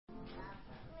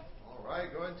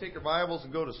ahead and take your Bibles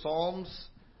and go to Psalms.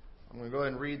 I'm going to go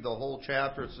ahead and read the whole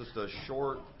chapter. It's just a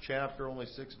short chapter, only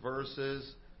 6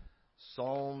 verses.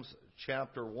 Psalms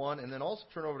chapter 1. And then also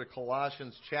turn over to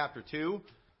Colossians chapter 2. We're going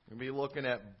to be looking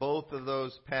at both of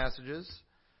those passages.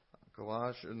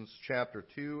 Colossians chapter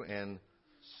 2 and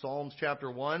Psalms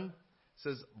chapter 1. It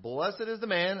says, "Blessed is the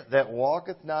man that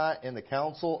walketh not in the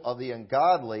counsel of the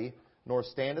ungodly, nor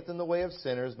standeth in the way of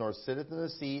sinners, nor sitteth in the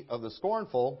seat of the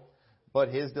scornful. But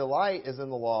his delight is in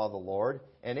the law of the Lord,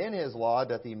 and in his law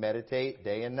doth he meditate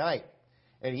day and night.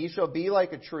 And he shall be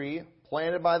like a tree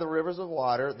planted by the rivers of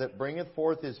water, that bringeth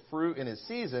forth his fruit in his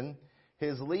season.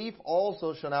 His leaf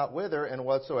also shall not wither, and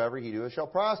whatsoever he doeth shall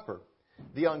prosper.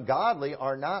 The ungodly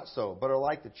are not so, but are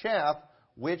like the chaff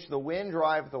which the wind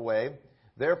driveth away.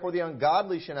 Therefore the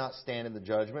ungodly shall not stand in the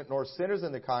judgment, nor sinners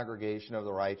in the congregation of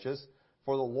the righteous.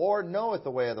 For the Lord knoweth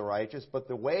the way of the righteous, but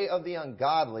the way of the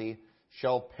ungodly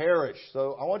shall perish."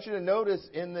 So I want you to notice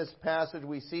in this passage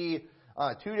we see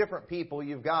two different people.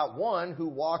 You've got one who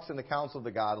walks in the counsel of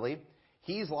the godly.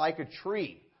 He's like a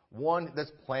tree, one that's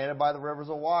planted by the rivers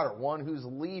of water, one whose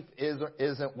leaf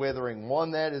isn't withering,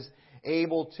 one that is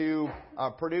able to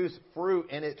produce fruit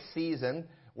in its season.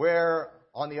 Where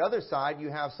on the other side you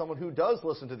have someone who does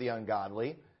listen to the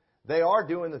ungodly. They are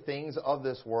doing the things of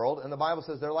this world, and the Bible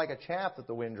says they're like a chaff that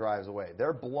the wind drives away.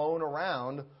 They're blown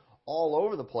around all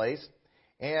over the place.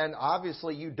 And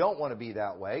obviously you don't want to be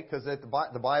that way, because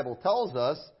the Bible tells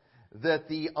us that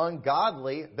the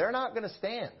ungodly, they're not going to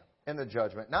stand in the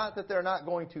judgment. Not that they're not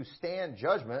going to stand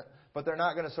judgment, but they're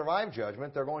not going to survive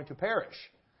judgment. They're going to perish.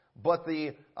 But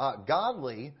the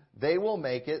godly, they will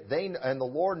make it. And the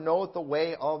Lord knoweth the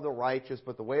way of the righteous,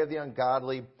 but the way of the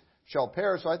ungodly shall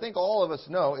perish. So I think all of us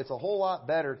know it's a whole lot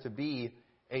better to be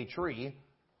a tree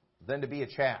than to be a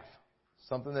chaff.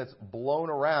 Something that's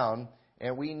blown around.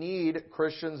 And we need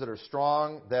Christians that are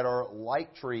strong, that are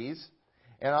like trees.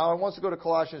 And I want to go to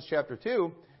Colossians chapter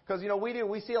 2, because,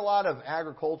 we see a lot of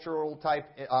agricultural type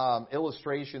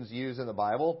illustrations used in the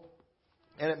Bible.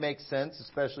 And it makes sense,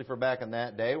 especially for back in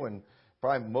that day when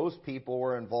probably most people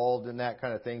were involved in that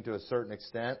kind of thing to a certain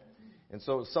extent. And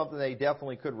so it's something they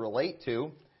definitely could relate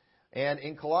to. And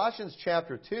in Colossians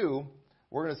chapter 2,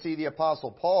 we're going to see the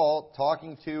Apostle Paul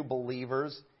talking to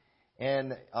believers.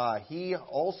 And he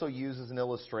also uses an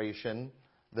illustration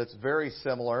that's very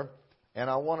similar. And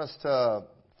I want us to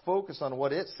focus on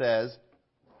what it says.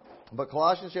 But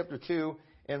Colossians chapter 2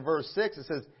 and verse 6, it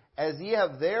says, "As ye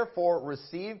have therefore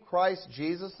received Christ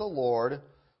Jesus the Lord,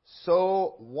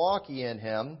 so walk ye in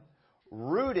him,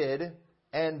 rooted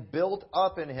and built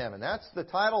up in him." And that's the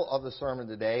title of the sermon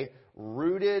today,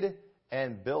 Rooted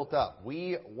and Built Up.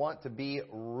 We want to be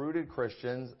rooted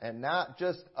Christians, and not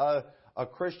just a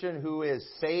Christian who is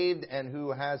saved and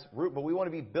who has root, but we want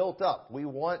to be built up. We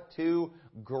want to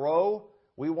grow.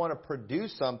 We want to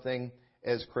produce something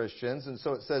as Christians. And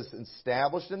so it says,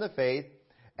 "Established in the faith,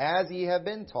 as ye have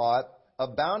been taught,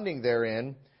 abounding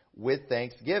therein with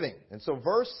thanksgiving." And so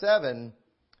verse 7,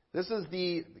 this is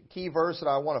the key verse that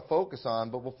I want to focus on.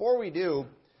 But before we do,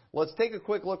 let's take a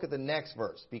quick look at the next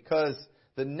verse, because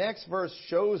the next verse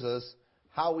shows us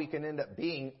how we can end up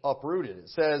being uprooted. It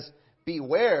says,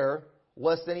 "Beware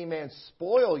lest any man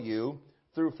spoil you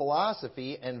through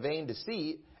philosophy and vain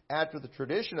deceit, after the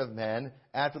tradition of men,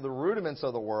 after the rudiments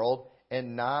of the world,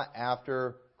 and not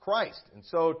after Christ." And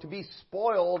so to be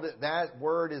spoiled, that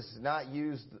word is not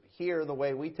used here the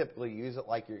way we typically use it.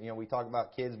 Like, we talk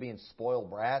about kids being spoiled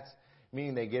brats,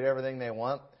 meaning they get everything they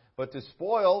want. But to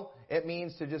spoil, it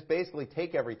means to just basically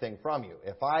take everything from you.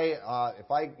 If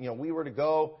we were to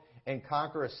go and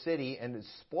conquer a city and to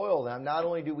spoil them, not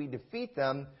only do we defeat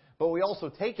them, but we also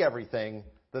take everything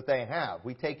that they have.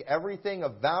 We take everything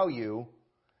of value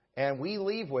and we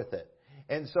leave with it.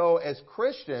 And so as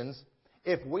Christians,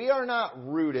 if we are not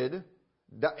rooted,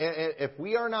 if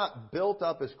we are not built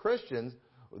up as Christians,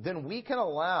 then we can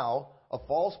allow a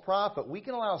false prophet, we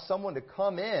can allow someone to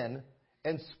come in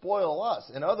and spoil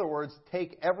us. In other words,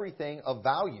 take everything of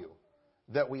value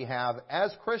that we have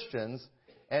as Christians,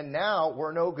 and now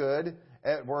we're no good.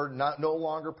 We're no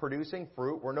longer producing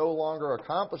fruit. We're no longer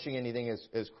accomplishing anything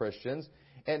as Christians.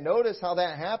 And notice how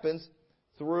that happens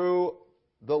through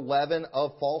the leaven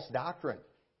of false doctrine.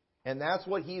 And that's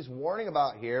what he's warning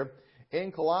about here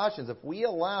in Colossians. If we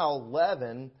allow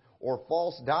leaven or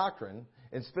false doctrine,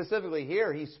 and specifically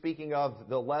here he's speaking of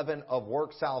the leaven of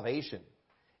work salvation.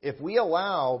 If we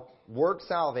allow work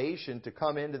salvation to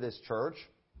come into this church,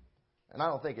 and I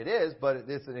don't think it is, but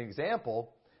it's an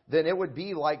example, then it would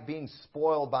be like being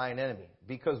spoiled by an enemy,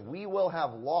 because we will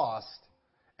have lost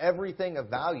everything of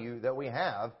value that we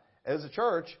have as a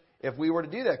church if we were to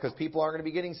do that, because people aren't going to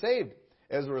be getting saved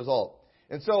as a result.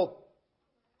 And so,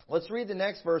 let's read the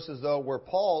next verses, though, where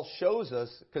Paul shows us,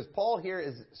 because Paul here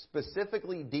is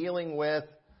specifically dealing with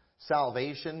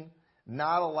salvation,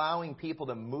 not allowing people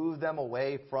to move them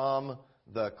away from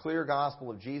the clear gospel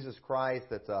of Jesus Christ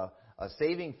that's a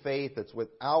saving faith that's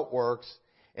without works.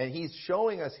 And he's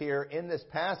showing us here in this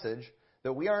passage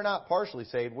that we are not partially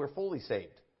saved, we're fully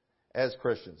saved as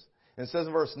Christians. And it says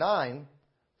in verse 9,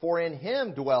 "For in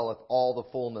Him dwelleth all the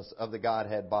fullness of the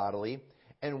Godhead bodily,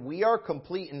 and we are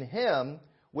complete in Him,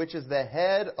 which is the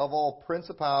head of all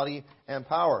principality and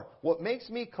power." What makes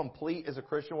me complete as a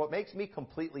Christian, what makes me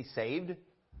completely saved,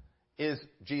 is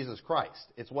Jesus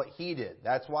Christ. It's what He did.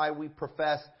 That's why we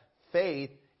profess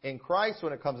faith in Christ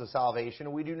when it comes to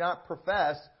salvation. We do not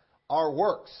profess our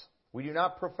works. We do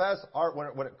not profess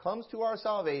when it comes to our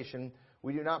salvation,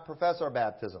 we do not profess our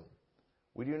baptism.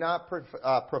 We do not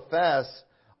profess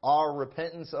our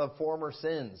repentance of former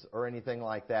sins or anything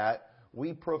like that.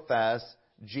 We profess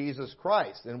Jesus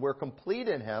Christ. And we're complete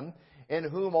in Him, in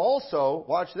whom also,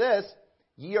 watch this,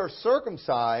 ye are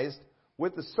circumcised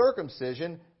with the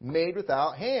circumcision made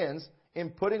without hands, in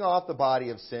putting off the body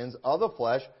of sins of the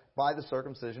flesh by the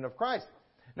circumcision of Christ.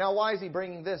 Now, why is he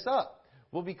bringing this up?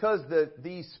 Well, because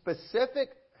the specific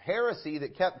heresy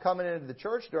that kept coming into the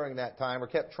church during that time, or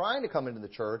kept trying to come into the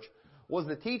church, was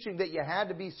the teaching that you had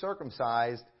to be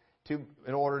circumcised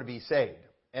in order to be saved.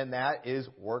 And that is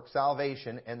work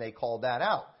salvation, and they called that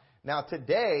out. Now,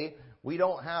 today, we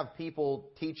don't have people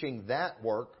teaching that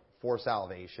work for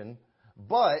salvation,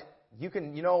 but you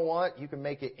can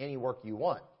make it any work you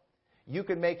want. You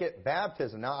can make it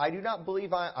baptism. Now, I do not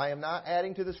believe I am not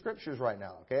adding to the Scriptures right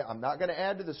now. Okay, I'm not going to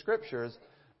add to the Scriptures,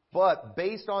 but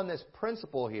based on this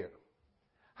principle here,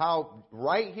 how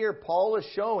right here Paul is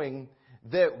showing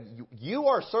that you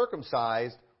are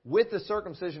circumcised with the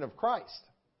circumcision of Christ.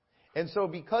 And so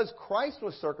because Christ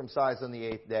was circumcised on the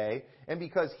 8th day, and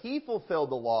because He fulfilled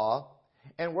the law,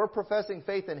 and we're professing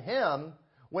faith in Him,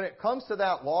 when it comes to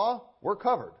that law, we're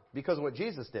covered because of what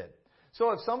Jesus did.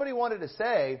 So if somebody wanted to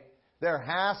say, there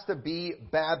has to be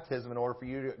baptism in order for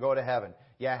you to go to heaven.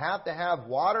 You have to have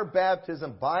water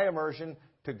baptism by immersion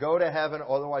to go to heaven,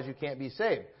 otherwise you can't be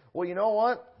saved. Well, you know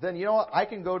what? Then you know what? I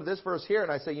can go to this verse here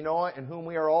and I say, you know what? In whom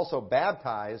we are also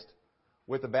baptized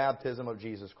with the baptism of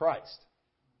Jesus Christ.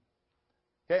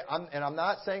 Okay, I'm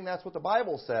not saying that's what the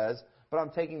Bible says, but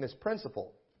I'm taking this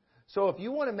principle. So if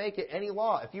you want to make it any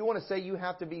law, if you want to say you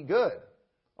have to be good,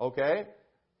 okay,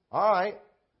 all right,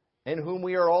 in whom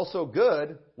we are also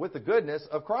good with the goodness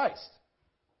of Christ.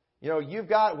 You know, you've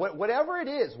got, whatever it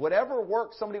is, whatever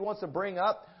work somebody wants to bring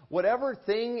up, whatever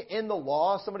thing in the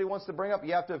law somebody wants to bring up,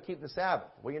 you have to keep the Sabbath.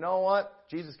 Well, you know what?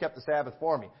 Jesus kept the Sabbath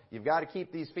for me. You've got to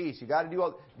keep these feasts. You've got to do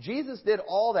all. Jesus did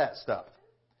all that stuff.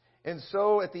 And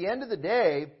so at the end of the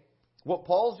day, what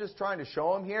Paul's just trying to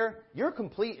show him here, you're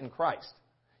complete in Christ.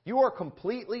 You are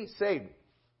completely saved.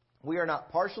 We are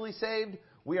not partially saved.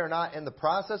 We are not in the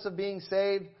process of being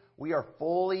saved. We are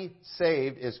fully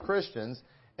saved as Christians.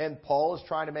 And Paul is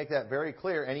trying to make that very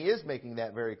clear, and he is making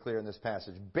that very clear in this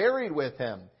passage. Buried with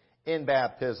Him in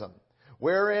baptism,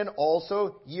 wherein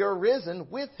also ye are risen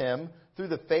with Him through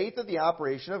the faith of the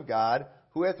operation of God,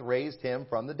 who hath raised Him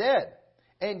from the dead.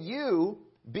 And you,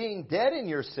 being dead in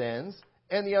your sins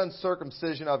and the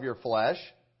uncircumcision of your flesh,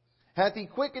 hath He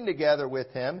quickened together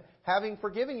with Him, having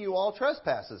forgiven you all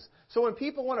trespasses. So when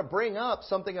people want to bring up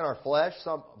something in our flesh,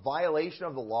 some violation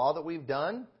of the law that we've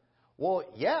done, well,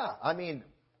 yeah,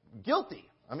 guilty.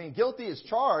 Guilty is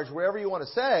charged, wherever you want to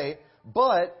say,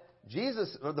 but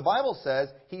Jesus, the Bible says,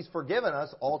 He's forgiven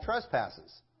us all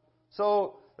trespasses.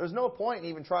 So there's no point in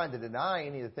even trying to deny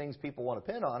any of the things people want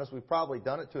to pin on us. We've probably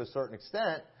done it to a certain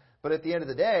extent, but at the end of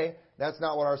the day, that's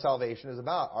not what our salvation is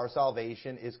about. Our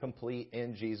salvation is complete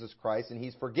in Jesus Christ, and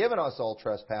He's forgiven us all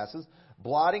trespasses,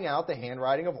 blotting out the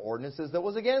handwriting of ordinances that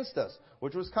was against us,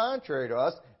 which was contrary to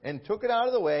us, and took it out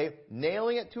of the way,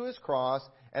 nailing it to His cross,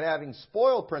 and having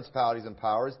spoiled principalities and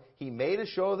powers, He made a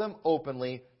show of them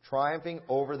openly, triumphing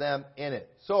over them in it.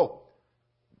 So,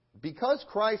 because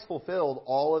Christ fulfilled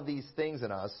all of these things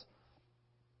in us,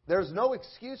 there's no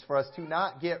excuse for us to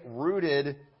not get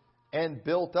rooted and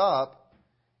built up,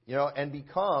 and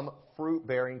become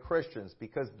fruit-bearing Christians.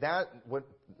 Because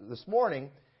this morning,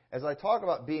 as I talk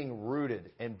about being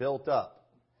rooted and built up,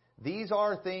 these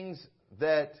are things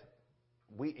that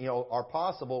are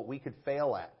possible we could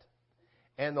fail at.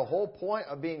 And the whole point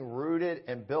of being rooted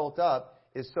and built up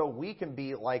is so we can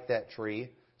be like that tree,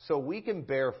 so we can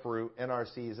bear fruit in our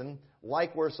season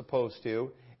like we're supposed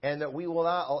to, and that we will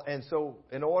not. And so,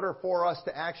 in order for us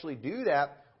to actually do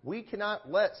that, we cannot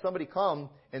let somebody come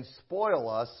and spoil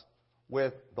us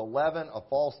with the leaven of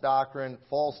false doctrine,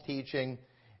 false teaching,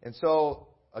 And so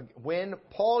when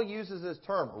Paul uses this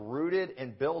term, rooted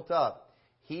and built up,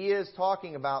 he is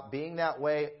talking about being that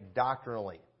way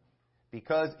doctrinally.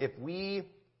 Because if we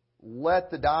let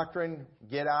the doctrine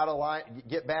get out of line,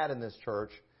 get bad in this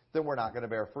church, then we're not going to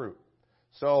bear fruit.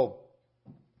 So,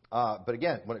 but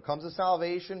again, when it comes to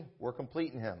salvation, we're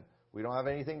complete in Him. We don't have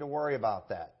anything to worry about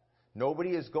that.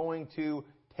 Nobody is going to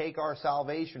take our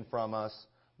salvation from us,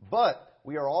 but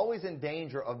we are always in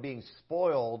danger of being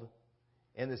spoiled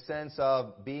in the sense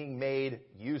of being made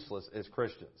useless as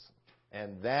Christians.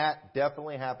 And that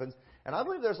definitely happens. And I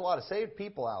believe there's a lot of saved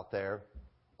people out there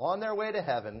on their way to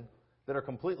heaven that are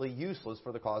completely useless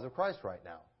for the cause of Christ right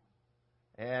now.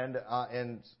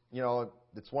 And you know,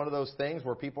 it's one of those things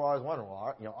where people are always wondering,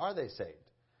 well, are they saved?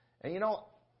 And you know,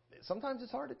 sometimes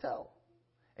it's hard to tell.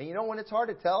 And you know, when it's hard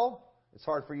to tell, it's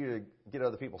hard for you to get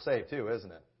other people saved too,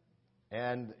 isn't it?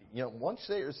 And you know, once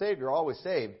you're saved, you're always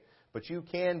saved. But you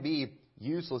can be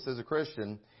useless as a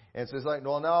Christian. And so it's like,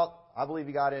 well, no, I believe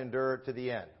you got to endure it to the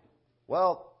end.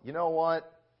 Well, you know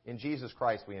what? In Jesus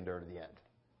Christ, we endure to the end.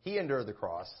 He endured the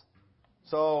cross.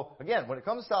 So, again, when it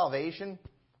comes to salvation,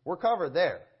 we're covered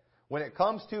there. When it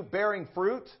comes to bearing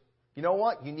fruit, you know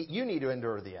what? You need to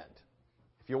endure to the end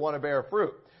if you want to bear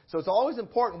fruit. So it's always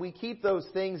important we keep those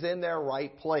things in their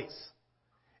right place.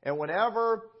 And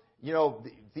whenever, you know,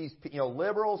 these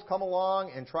liberals come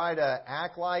along and try to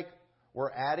act like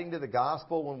we're adding to the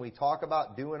gospel when we talk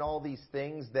about doing all these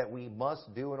things that we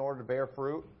must do in order to bear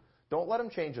fruit, don't let them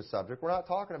change the subject. We're not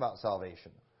talking about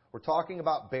salvation. We're talking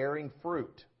about bearing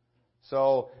fruit.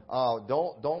 So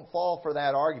don't fall for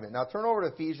that argument. Now turn over to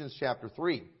Ephesians chapter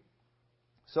 3.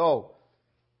 So,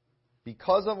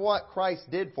 because of what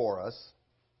Christ did for us,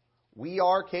 we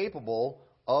are capable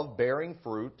of bearing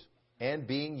fruit and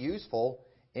being useful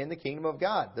in the kingdom of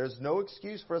God. There's no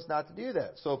excuse for us not to do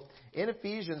that. So in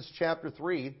Ephesians chapter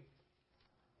 3,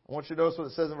 I want you to notice what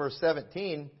it says in verse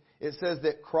 17. It says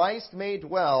that Christ may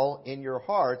dwell in your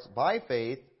hearts by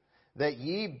faith, that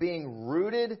ye being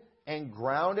rooted and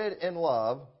grounded in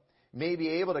love may be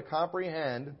able to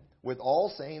comprehend with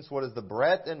all saints what is the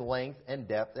breadth and length and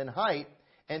depth and height,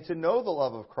 and to know the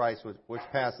love of Christ which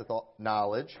passeth all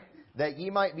knowledge, that ye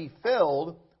might be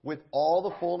filled with all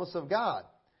the fullness of God.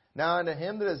 Now unto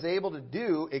Him that is able to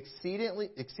do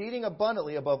exceeding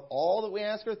abundantly above all that we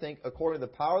ask or think, according to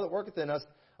the power that worketh in us,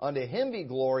 unto Him be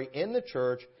glory in the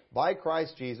church by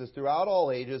Christ Jesus throughout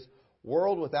all ages,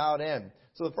 world without end.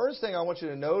 So the first thing I want you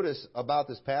to notice about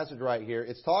this passage right here,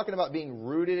 it's talking about being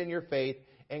rooted in your faith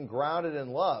and grounded in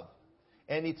love.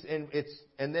 And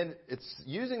then it's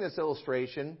using this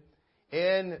illustration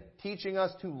in teaching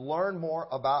us to learn more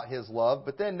about His love.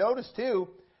 But then notice too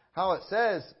how it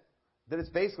says that it's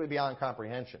basically beyond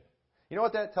comprehension. You know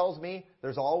what that tells me?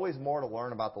 There's always more to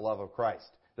learn about the love of Christ.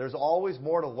 There's always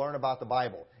more to learn about the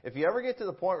Bible. If you ever get to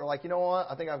the point where like, you know what,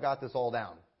 I think I've got this all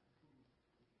down,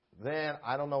 then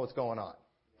I don't know what's going on.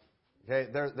 Okay,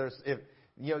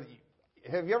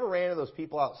 have you ever ran into those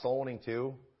people out soul winning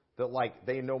too, that like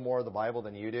they know more of the Bible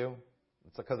than you do?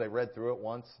 It's because they read through it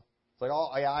once. It's like,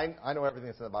 oh yeah, I know everything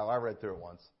that's in the Bible. I read through it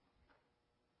once.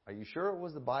 Are you sure it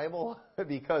was the Bible?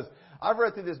 Because I've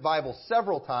read through this Bible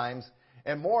several times,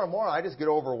 and more I just get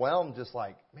overwhelmed, just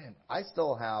like, man, I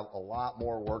still have a lot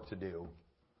more work to do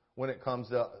when it comes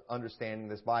to understanding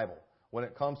this Bible, when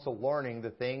it comes to learning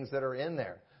the things that are in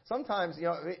there. Sometimes,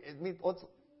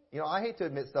 I hate to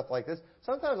admit stuff like this.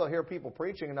 Sometimes I'll hear people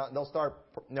preaching, and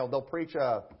they'll preach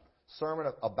a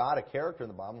sermon about a character in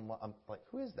the Bible. I'm like,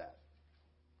 who is that?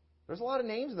 There's a lot of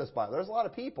names in this Bible. There's a lot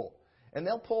of people. And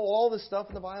they'll pull all this stuff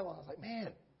in the Bible. I was like,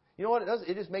 man, you know what it does?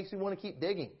 It just makes me want to keep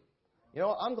digging. You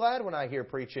know, I'm glad when I hear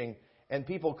preaching and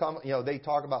people come, they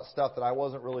talk about stuff that I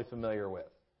wasn't really familiar with.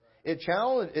 It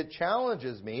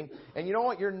challenges me. And you know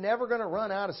what? You're never going to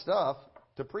run out of stuff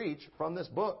to preach from this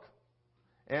book.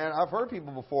 And I've heard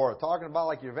people before talking about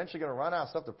like you're eventually going to run out of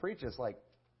stuff to preach. It's like,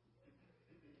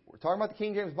 we're talking about the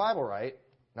King James Bible, right?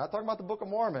 Not talking about the Book of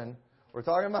Mormon. We're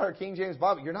talking about our King James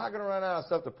Bible. You're not going to run out of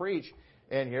stuff to preach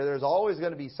in here. There's always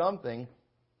going to be something.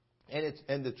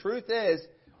 And the truth is,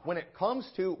 when it comes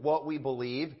to what we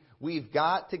believe, we've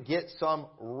got to get some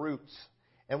roots.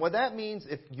 And what that means,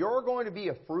 if you're going to be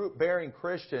a fruit-bearing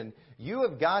Christian, you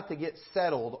have got to get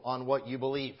settled on what you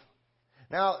believe.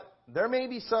 Now, there may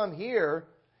be some here,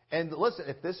 and listen,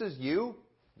 if this is you,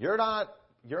 you're not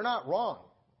wrong,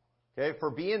 okay,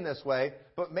 for being this way.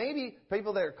 But maybe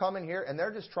people that are coming here and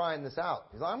they're just trying this out.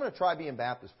 Because I'm going to try being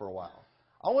Baptist for a while.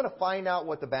 I want to find out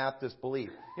what the Baptists believe.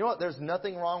 You know what? There's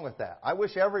nothing wrong with that. I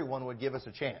wish everyone would give us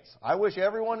a chance. I wish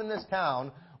everyone in this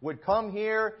town would come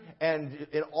here and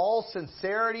in all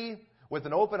sincerity, with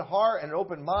an open heart and an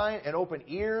open mind and open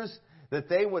ears, that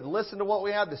they would listen to what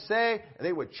we have to say, and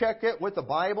they would check it with the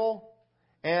Bible,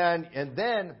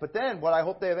 but then what I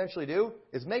hope they eventually do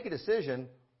is make a decision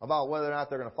about whether or not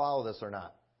they're going to follow this or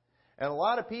not. And a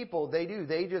lot of people, they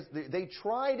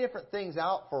try different things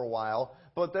out for a while,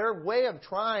 but their way of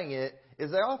trying it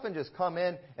is they often just come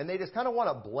in and they just kind of want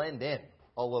to blend in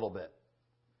a little bit.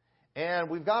 And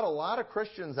we've got a lot of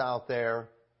Christians out there,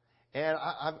 and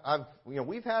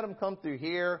we've had them come through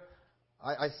here.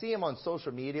 I see them on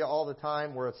social media all the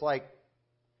time where it's like,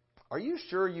 are you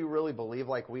sure you really believe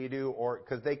like we do? Or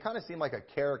because they kind of seem like a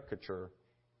caricature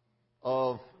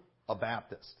of a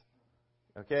Baptist.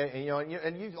 Okay,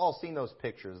 and you've all seen those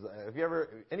pictures.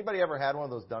 Anybody ever had one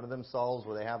of those done to themselves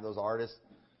where they have those artists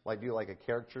do like a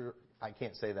caricature? I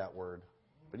can't say that word,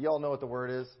 but you all know what the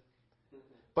word is.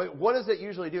 But what does it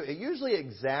usually do? It usually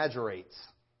exaggerates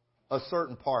a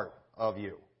certain part of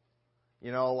you.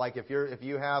 Like if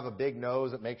you have a big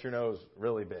nose, it makes your nose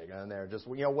really big. And there, just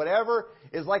whatever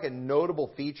is like a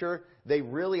notable feature, they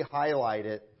really highlight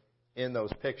it in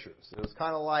those pictures. It was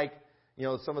kind of like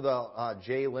some of the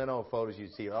Jay Leno photos you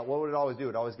see. What would it always do?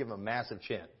 It always give him a massive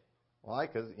chin. Why?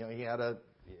 Because he had a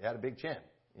big chin.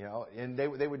 And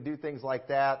they would do things like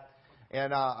that.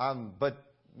 And but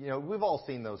we've all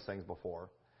seen those things before.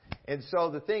 And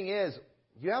so the thing is,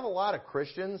 you have a lot of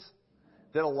Christians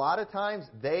that a lot of times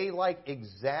they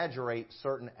exaggerate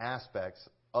certain aspects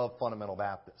of fundamental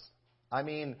Baptists. I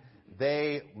mean,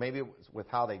 maybe with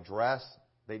how they dress,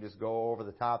 they just go over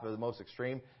the top of the most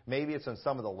extreme. Maybe it's in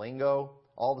some of the lingo.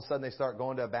 All of a sudden they start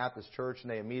going to a Baptist church and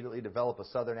they immediately develop a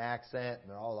southern accent. And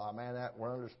they're all, oh man,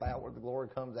 we're under spout where the glory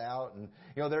comes out. And,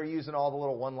 they're using all the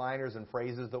little one-liners and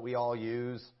phrases that we all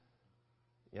use.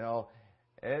 And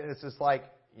it's just like,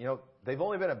 they've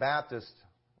only been a Baptist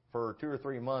for 2 or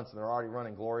 3 months, and they're already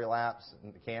running glory laps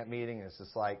in the camp meeting. And it's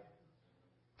just like,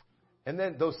 and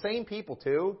then those same people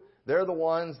too, they're the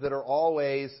ones that are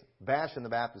always bashing the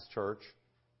Baptist church,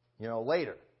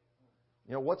 later.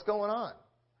 What's going on?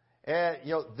 And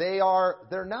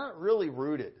they're not really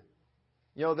rooted.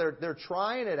 They're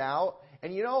trying it out,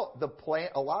 and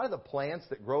a lot of the plants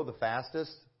that grow the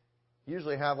fastest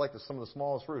usually have some of the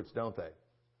smallest roots, don't they?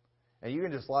 And you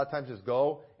can just a lot of times just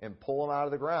go and pull them out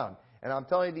of the ground. And I'm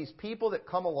telling you, these people that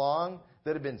come along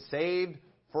that have been saved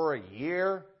for a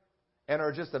year and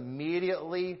are just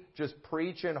immediately just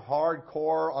preaching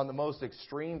hardcore on the most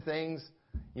extreme things,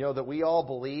 that we all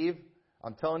believe,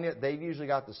 I'm telling you, they've usually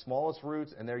got the smallest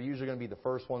roots, and they're usually going to be the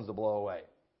first ones to blow away.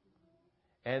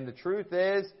 And the truth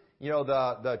is,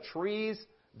 the trees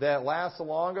that last the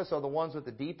longest are the ones with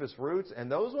the deepest roots,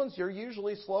 and those ones are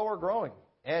usually slower growing.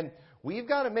 And we've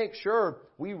got to make sure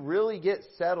we really get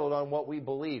settled on what we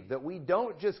believe, that we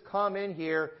don't just come in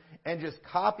here and just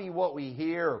copy what we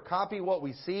hear or copy what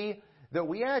we see, that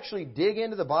we actually dig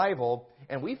into the Bible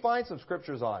and we find some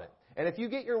scriptures on it. And if you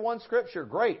get your one scripture,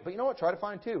 great. But you know what? Try to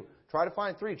find 2. Try to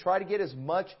find 3. Try to get as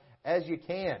much as you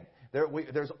can.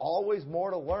 There's always more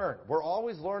to learn. We're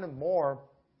always learning more,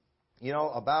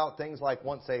 about things like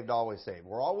once saved, always saved.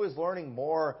 We're always learning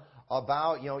more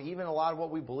about, even a lot of what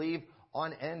we believe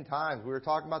on end times. We were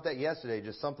talking about that yesterday,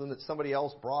 just something that somebody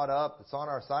else brought up that's on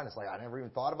our side. And it's like, I never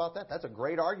even thought about that. That's a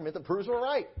great argument that proves we're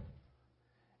right.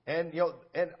 And,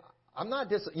 and I'm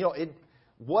not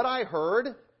what I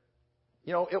heard,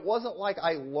 it wasn't like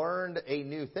I learned a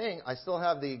new thing. I still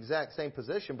have the exact same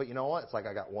position, but you know what? It's like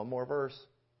I got one more verse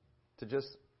to just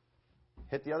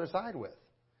hit the other side with.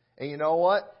 And you know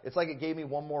what? It's like it gave me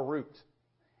one more root.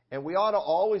 And we ought to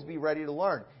always be ready to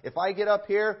learn. If I get up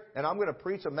here and I'm going to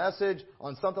preach a message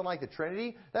on something like the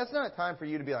Trinity, that's not time for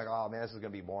you to be like, oh man, this is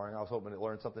going to be boring. I was hoping to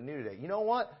learn something new today. You know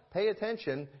what? Pay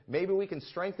attention. Maybe we can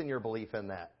strengthen your belief in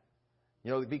that.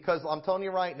 Because I'm telling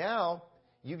you right now,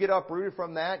 you get uprooted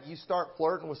from that, you start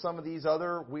flirting with some of these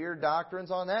other weird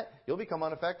doctrines on that, you'll become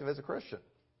ineffective as a Christian.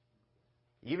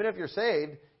 Even if you're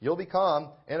saved, you'll become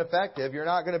ineffective. You're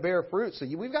not going to bear fruit. So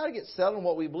we've got to get settled in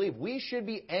what we believe. We should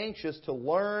be anxious to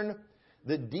learn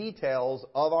the details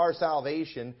of our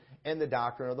salvation and the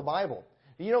doctrine of the Bible.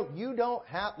 You don't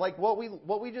have, like what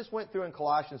we just went through in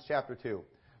Colossians chapter 2.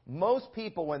 Most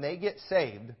people, when they get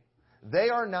saved, they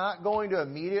are not going to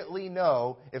immediately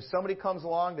know if somebody comes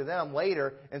along to them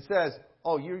later and says,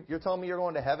 oh, you're telling me you're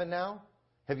going to heaven now?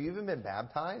 Have you even been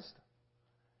baptized?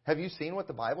 Have you seen what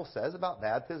the Bible says about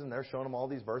baptism? They're showing them all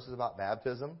these verses about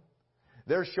baptism.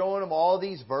 They're showing them all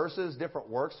these verses,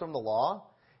 different works from the law.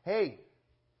 Hey,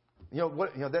 they're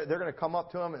going to come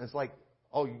up to them and it's like,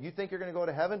 oh, you think you're going to go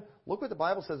to heaven? Look what the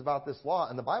Bible says about this law.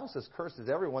 And the Bible says, cursed is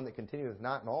everyone that continueth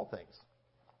not in all things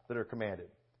that are commanded.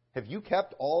 Have you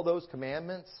kept all those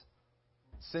commandments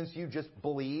since you just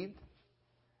believed?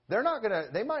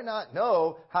 They might not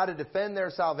know how to defend their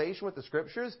salvation with the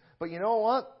Scriptures, but you know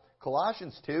what?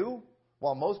 Colossians 2,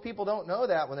 while most people don't know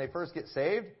that when they first get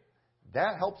saved,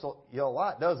 that helps you a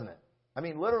lot, doesn't it? I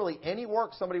mean, literally any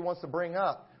work somebody wants to bring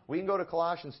up, we can go to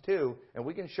Colossians 2 and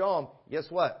we can show them, guess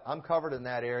what? I'm covered in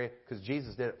that area because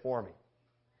Jesus did it for me.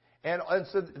 And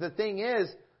so the thing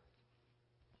is,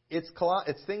 it's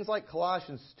things like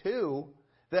Colossians 2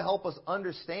 that help us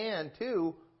understand,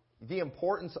 too, the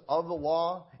importance of the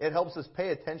law. It helps us pay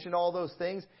attention to all those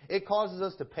things. It causes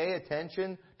us to pay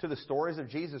attention to the stories of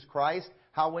Jesus Christ,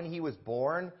 how when He was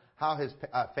born, how His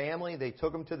family, they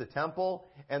took Him to the temple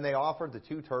and they offered the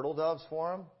 2 turtle doves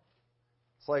for Him.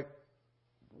 It's like,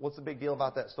 what's the big deal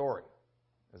about that story?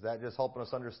 Is that just helping us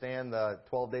understand the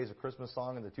 12 Days of Christmas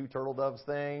song and the 2 turtle doves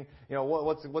thing? You know,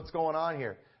 what's going on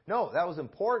here? No, that was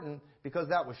important because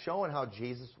that was showing how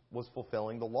Jesus was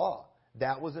fulfilling the law.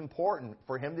 That was important.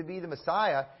 For Him to be the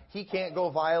Messiah, He can't go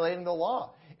violating the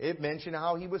law. It mentioned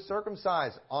how He was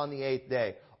circumcised on the 8th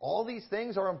day. All these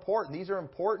things are important. These are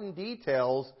important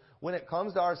details when it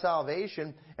comes to our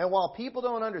salvation. And while people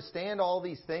don't understand all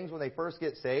these things when they first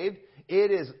get saved,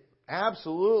 it is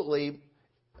absolutely,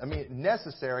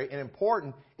 necessary and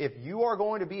important. If you are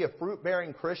going to be a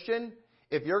fruit-bearing Christian,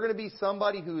 if you're going to be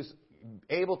somebody who's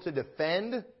able to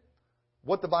defend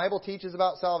what the Bible teaches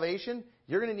about salvation,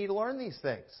 you're going to need to learn these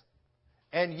things.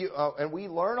 And we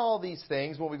learn all these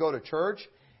things when we go to church,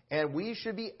 and we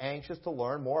should be anxious to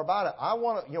learn more about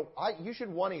it. You should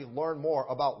want to learn more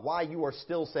about why you are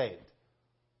still saved.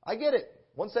 I get it.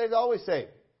 Once saved, always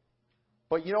saved.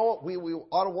 But you know what? We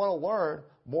ought to want to learn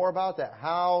more about that.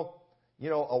 How,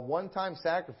 a one-time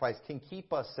sacrifice can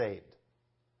keep us saved.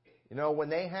 When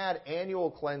they had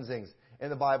annual cleansings in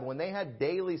the Bible, when they had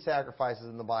daily sacrifices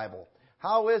in the Bible,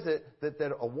 how is it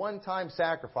that a one-time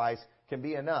sacrifice can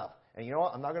be enough? And you know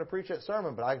what? I'm not going to preach that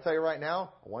sermon, but I can tell you right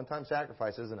now, a one-time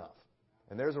sacrifice is enough.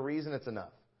 And there's a reason it's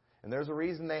enough. And there's a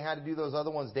reason they had to do those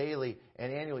other ones daily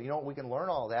and annually. We can learn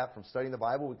all that from studying the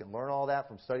Bible. We can learn all that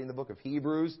from studying the book of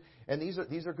Hebrews. And these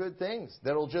are good things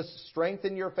that'll just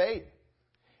strengthen your faith.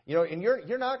 And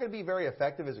you're not going to be very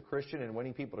effective as a Christian in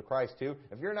winning people to Christ too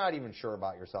if you're not even sure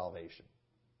about your salvation.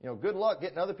 Good luck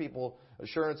getting other people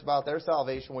assurance about their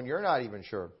salvation when you're not even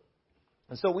sure.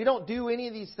 And so we don't do any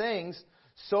of these things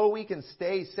so we can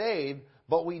stay saved,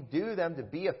 but we do them to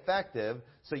be effective.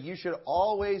 So you should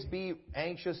always be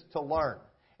anxious to learn.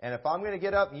 And if I'm going to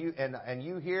get up and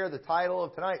you hear the title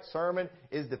of tonight's sermon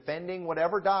is defending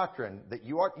whatever doctrine that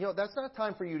you are, that's not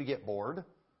time for you to get bored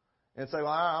and say, well,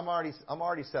 I'm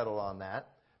already settled on that.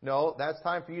 No, that's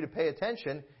time for you to pay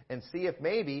attention and see if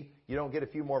maybe you don't get a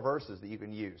few more verses that you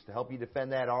can use to help you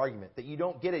defend that argument, that you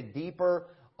don't get a deeper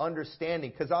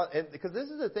understanding. Because this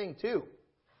is the thing, too.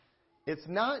 It's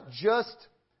not just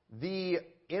the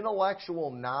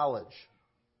intellectual knowledge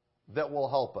that will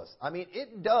help us.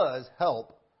 It does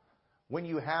help when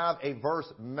you have a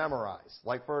verse memorized.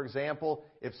 Like, for example,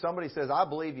 if somebody says, I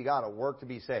believe you got to work to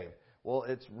be saved. Well,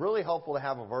 it's really helpful to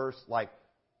have a verse like,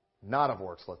 not of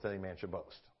works, lest any man should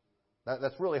boast.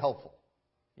 That's really helpful.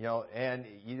 And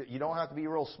you don't have to be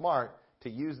real smart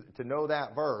to know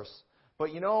that verse. But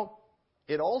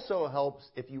it also helps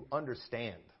if you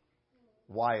understand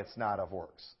why it's not of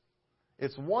works.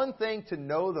 It's one thing to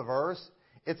know the verse.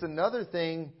 It's another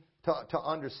thing to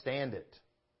understand it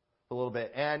a little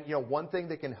bit. And one thing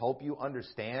that can help you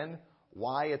understand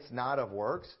why it's not of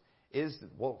works is,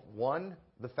 one,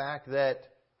 the fact that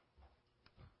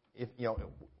if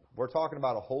we're talking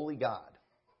about a holy God.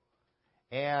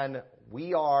 And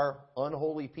we are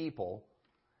unholy people.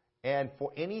 And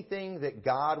for anything that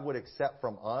God would accept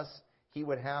from us, He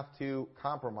would have to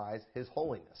compromise His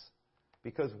holiness.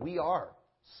 Because we are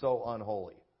so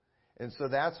unholy. And so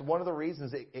that's one of the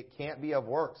reasons it can't be of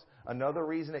works. Another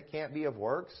reason it can't be of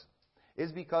works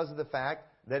is because of the fact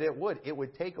that it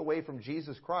would take away from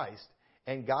Jesus Christ.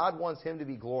 And God wants Him to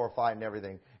be glorified in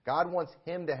everything. God wants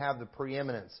Him to have the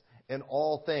preeminence in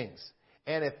all things.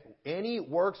 And if any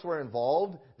works were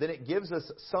involved, then it gives us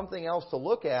something else to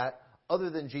look at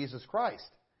other than Jesus Christ.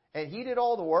 And He did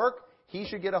all the work. He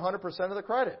should get 100% of the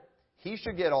credit. He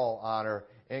should get all honor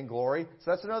and glory.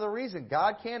 So that's another reason.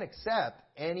 God can't accept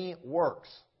any works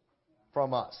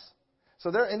from us.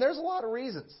 So there's a lot of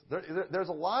reasons. There's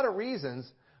a lot of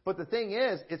reasons. But the thing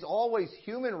is, it's always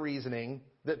human reasoning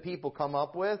that people come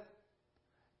up with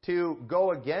to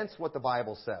go against what the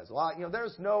Bible says. Well,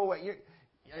 there's no way.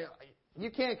 You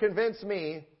can't convince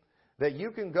me that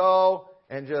you can go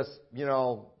and just,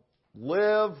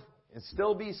 live and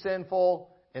still be sinful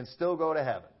and still go to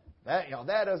heaven.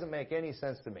 That doesn't make any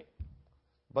sense to me.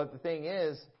 But the thing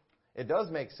is, it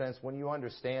does make sense when you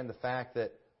understand the fact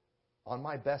that on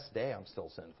my best day, I'm still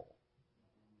sinful.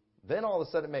 Then all of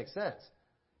a sudden it makes sense.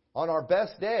 On our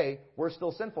best day, we're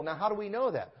still sinful. Now, how do we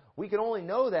know that? We can only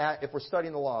know that if we're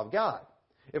studying the law of God.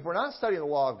 If we're not studying the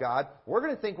law of God, we're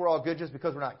going to think we're all good just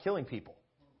because we're not killing people.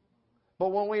 But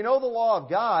when we know the law of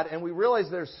God and we realize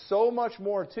there's so much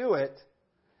more to it,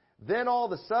 then all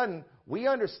of a sudden we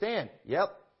understand, yep,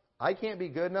 I can't be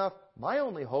good enough. My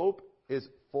only hope is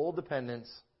full dependence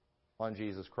on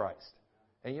Jesus Christ.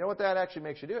 And you know what that actually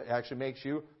makes you do? It actually makes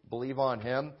you believe on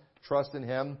Him, trust in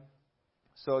Him.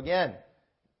 So again,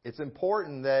 it's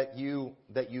important that you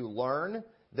learn,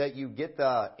 that you get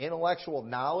the intellectual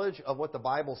knowledge of what the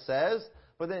Bible says,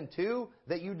 but then two,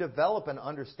 that you develop an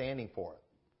understanding for it.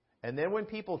 And then when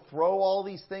people throw all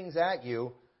these things at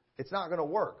you, it's not going to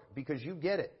work because you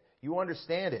get it. You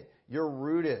understand it. You're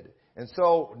rooted. And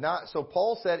so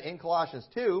Paul said in Colossians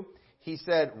 2, he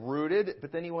said rooted,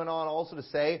 but then he went on also to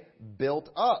say built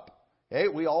up. Okay?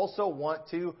 We also want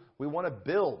to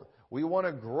build. We want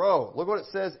to grow. Look what it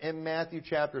says in Matthew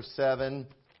chapter 7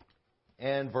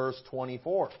 and verse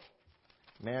 24.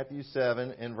 Matthew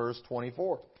 7 and verse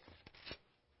 24.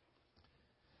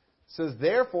 It says,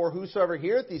 therefore, whosoever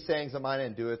heareth these sayings of mine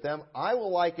and doeth them, I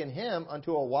will liken him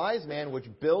unto a wise man which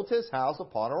built his house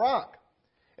upon a rock.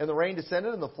 And the rain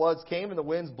descended, and the floods came, and the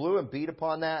winds blew and beat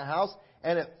upon that house,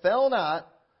 and it fell not,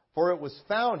 for it was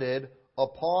founded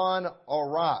upon a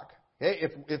rock. Okay?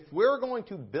 If we're going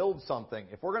to build something,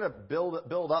 if we're going to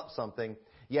build up something,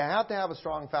 you have to have a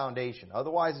strong foundation.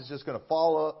 Otherwise, it's just going to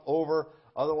fall over.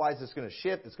 Otherwise, it's going to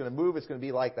shift. It's going to move. It's going to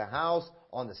be like the house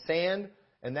on the sand.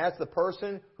 And that's the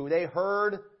person who they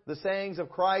heard the sayings of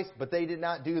Christ, but they did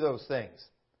not do those things.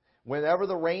 Whenever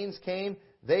the rains came,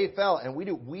 they fell. And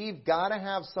we've got to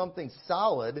have something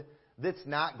solid that's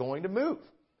not going to move.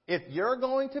 If you're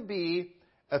going to be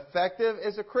effective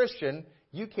as a Christian,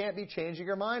 you can't be changing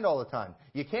your mind all the time.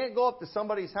 You can't go up to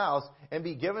somebody's house and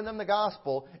be giving them the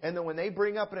gospel, and then when they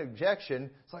bring up an objection,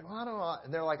 it's like, well, I don't know.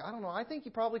 And they're like, I don't know. I think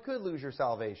you probably could lose your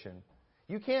salvation.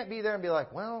 You can't be there and be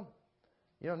like, well,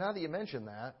 now that you mention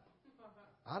that,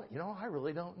 I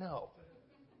really don't know.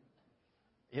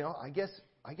 I guess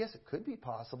it could be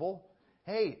possible.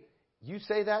 Hey, you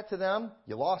say that to them,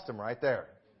 you lost them right there.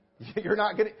 You're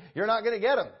not gonna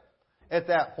get them at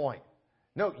that point.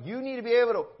 No, you need to be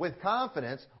able to, with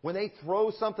confidence, when they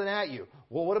throw something at you.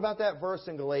 Well, what about that verse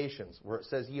in Galatians where it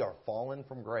says, "Ye are fallen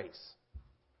from grace"?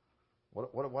 What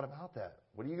about that?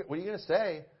 What are you going to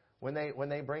say when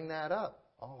they bring that up?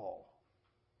 Oh,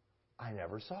 I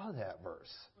never saw that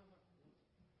verse.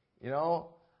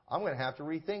 I'm going to have to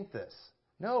rethink this.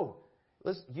 No,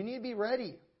 listen, you need to be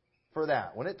ready for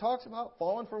that. When it talks about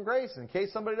fallen from grace, in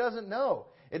case somebody doesn't know,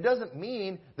 it doesn't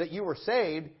mean that you were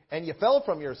saved and you fell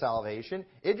from your salvation.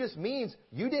 It just means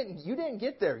you didn't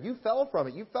get there. You fell from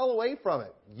it. You fell away from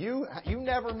it. You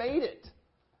never made it.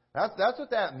 That's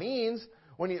what that means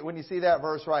when you see that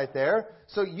verse right there.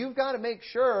 So you've got to make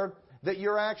sure that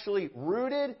you're actually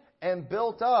rooted and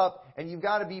built up, and you've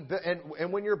got to be.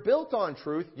 And when you're built on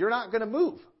truth, you're not going to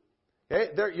move. Okay?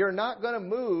 You're not going to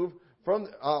move from.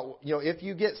 If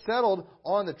you get settled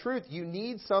on the truth, you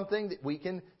need something that we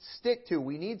can stick to.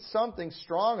 We need something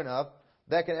strong enough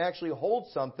that can actually hold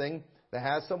something that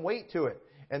has some weight to it.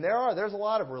 And there's a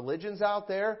lot of religions out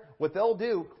there. What they'll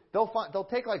do, they'll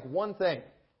take like one thing.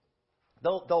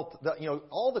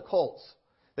 All the cults,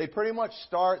 they pretty much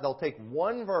they'll take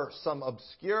one verse, some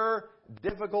obscure,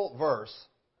 difficult verse,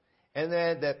 and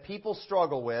then that people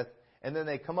struggle with, and then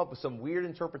they come up with some weird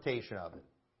interpretation of it.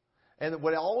 And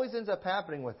what always ends up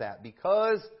happening with that,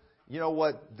 because,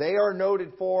 what they are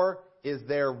noted for is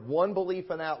their one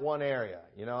belief in that one area,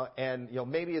 and,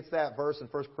 maybe it's that verse in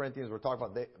 1 Corinthians we're talking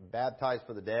about baptized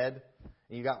for the dead,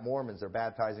 and you got Mormons, they're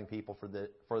baptizing people for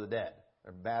the dead.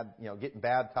 They're getting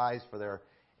baptized for their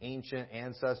ancient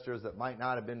ancestors that might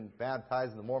not have been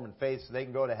baptized in the Mormon faith so they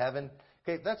can go to heaven.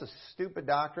 Okay, that's a stupid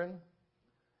doctrine.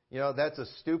 That's a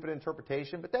stupid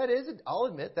interpretation, but I'll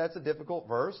admit, that's a difficult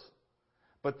verse.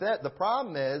 But the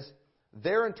problem is,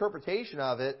 their interpretation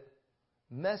of it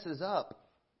messes up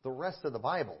the rest of the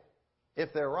Bible,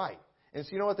 if they're right. And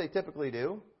so you know what they typically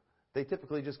do? They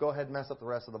typically just go ahead and mess up the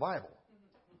rest of the Bible.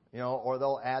 Or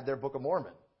they'll add their Book of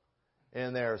Mormon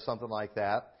in there or something like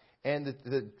that. And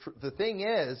the thing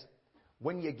is,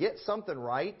 when you get something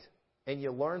right and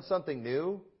you learn something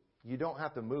new, you don't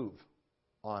have to move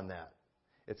on that.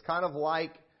 It's kind of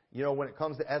like, when it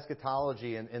comes to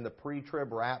eschatology and the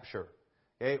pre-trib rapture.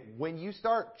 Okay? When you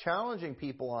start challenging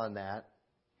people on that,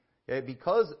 okay,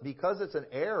 because it's an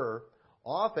error,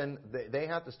 often they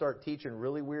have to start teaching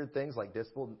really weird things like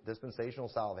dispensational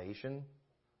salvation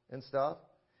and stuff.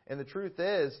 And the truth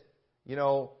is,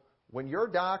 when your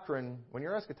doctrine, when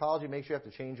your eschatology makes you have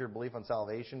to change your belief on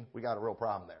salvation, we got a real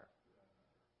problem there.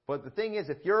 But the thing is,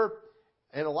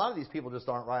 and a lot of these people just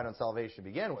aren't right on salvation to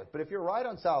begin with, but if you're right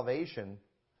on salvation,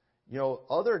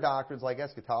 other doctrines like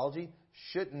eschatology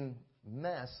shouldn't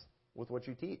mess with what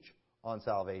you teach on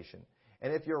salvation.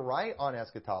 And if you're right on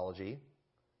eschatology,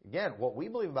 again, what we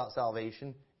believe about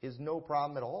salvation is no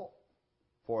problem at all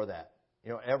for that.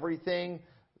 Everything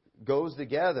goes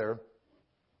together.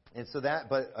 And so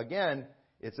but again,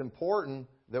 it's important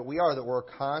that we're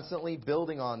constantly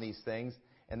building on these things.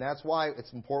 And that's why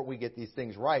it's important we get these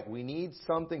things right. We need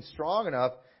something strong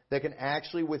enough that can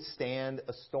actually withstand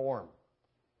a storm.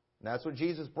 And that's what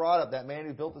Jesus brought up, that man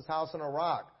who built his house on a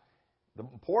rock. The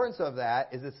importance of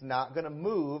that is it's not going to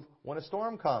move when a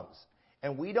storm comes.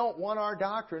 And we don't want our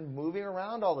doctrine moving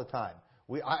around all the time.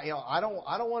 I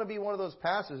don't want to be one of those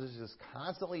pastors who's just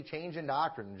constantly changing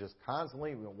doctrine, just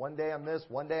constantly, one day I'm this,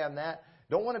 one day I'm that.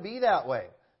 Don't want to be that way.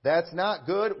 That's not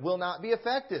good, will not be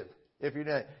effective. If you're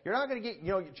not going to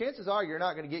get, chances are you're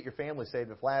not going to get your family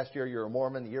saved. If last year you were a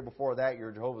Mormon, the year before that you were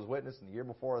a Jehovah's Witness, and the year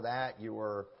before that you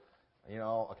were,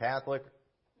 a Catholic.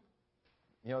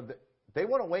 They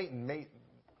want to wait and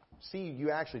see you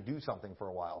actually do something for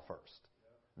a while first.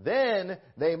 Then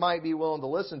they might be willing to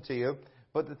listen to you.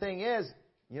 But the thing is,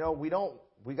 we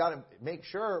got to make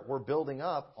sure we're building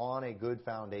up on a good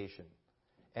foundation.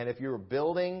 And if you're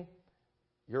building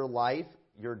your life,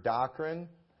 your doctrine,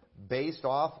 based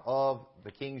off of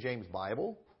the King James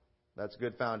Bible, that's a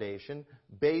good foundation.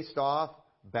 Based off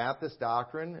Baptist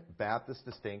doctrine, Baptist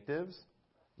distinctives,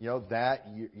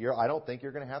 I don't think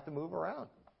you're going to have to move around.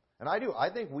 And I do. I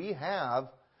think we have,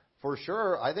 for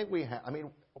sure,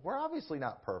 we're obviously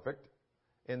not perfect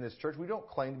in this church. We don't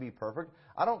claim to be perfect.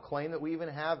 I don't claim that we even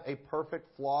have a perfect,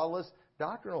 flawless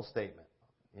doctrinal statement.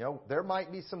 There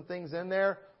might be some things in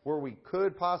there where we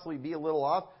could possibly be a little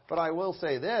off, but I will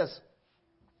say this,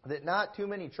 that not too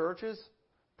many churches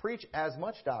preach as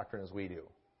much doctrine as we do.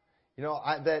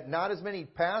 That not as many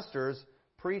pastors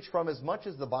preach from as much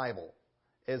as the Bible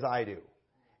as I do.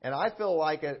 And I feel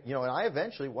like and I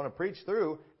eventually want to preach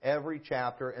through every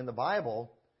chapter in the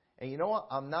Bible. And you know what?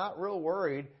 I'm not real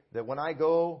worried that when I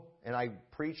go and I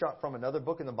preach from another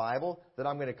book in the Bible, that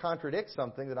I'm going to contradict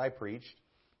something that I preached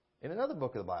in another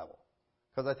book of the Bible.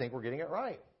 Because I think we're getting it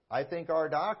right. I think our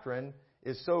doctrine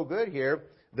is so good here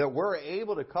that we're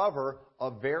able to cover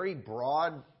a very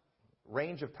broad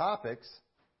range of topics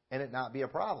and it not be a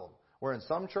problem. Where in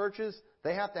some churches,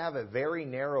 they have to have a very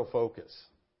narrow focus.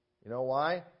 You know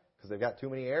why? Because they've got too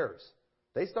many errors.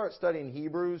 They start studying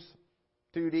Hebrews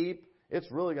too deep, it's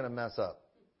really going to mess up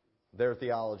their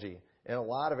theology in a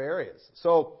lot of areas.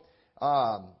 So,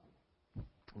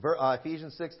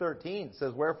 Ephesians 6:13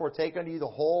 says, "Wherefore take unto you the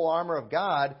whole armor of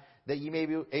God, that ye may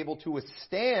be able to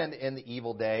withstand in the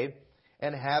evil day,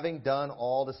 and having done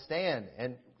all to stand."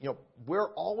 And,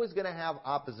 we're always going to have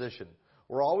opposition.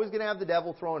 We're always going to have the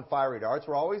devil throwing fiery darts.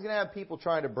 We're always going to have people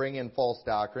trying to bring in false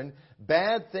doctrine.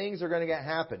 Bad things are going to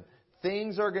happen.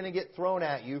 Things are going to get thrown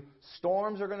at you.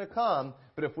 Storms are going to come.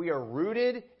 But if we are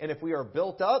rooted and if we are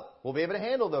built up, we'll be able to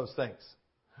handle those things.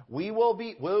 We will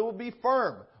be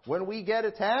firm. When we get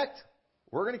attacked,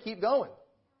 we're going to keep going.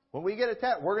 When we get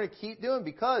attacked, we're going to keep doing,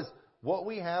 because what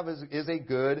we have is a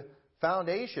good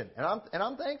foundation. And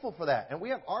I'm thankful for that. And we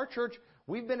have our church,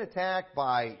 we've been attacked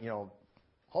by,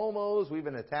 homos, we've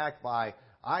been attacked by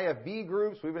IFB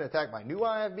groups, we've been attacked by new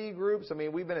IFB groups.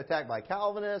 We've been attacked by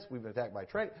Calvinists, we've been attacked by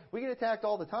Trent. We get attacked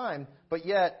all the time, but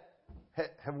yet,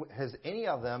 has any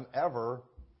of them ever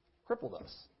crippled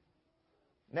us?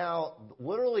 Now,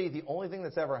 literally the only thing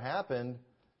that's ever happened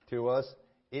to us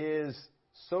is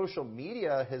social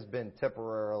media has been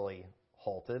temporarily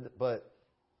halted, but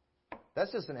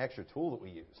that's just an extra tool that we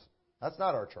use. That's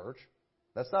not our church.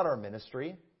 That's not our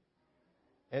ministry.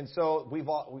 And so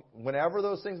whenever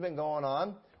those things have been going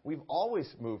on, we've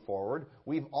always moved forward.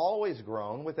 We've always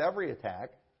grown with every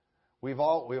attack. We've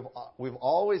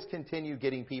always continued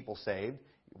getting people saved.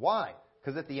 Why?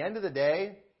 Because at the end of the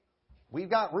day, we've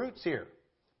got roots here.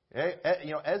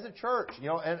 As a church,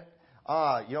 and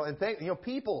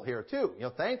people here too.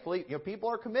 Thankfully, people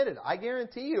are committed. I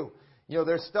guarantee you,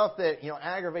 there's stuff that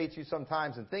aggravates you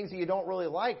sometimes and things that you don't really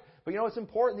like. But it's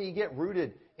important that you get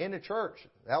rooted in a church.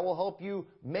 That will help you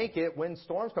make it when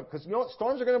storms come. Because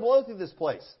storms are going to blow through this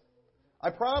place.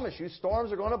 I promise you,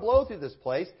 storms are going to blow through this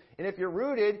place. And if you're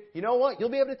rooted, you know what? You'll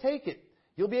be able to take it.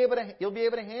 You'll be able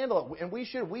to handle it. And we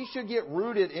should get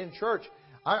rooted in church.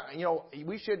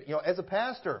 We should, as a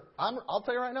pastor, I'll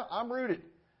tell you right now, I'm rooted.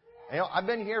 I've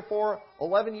been here for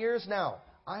 11 years now.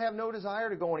 I have no desire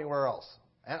to go anywhere else.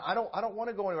 And I don't want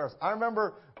to go anywhere else. I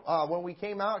remember when we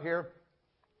came out here,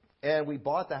 And we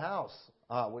bought the house.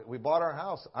 We bought our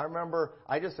house. I remember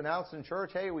I just announced in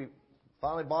church, hey, we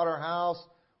finally bought our house.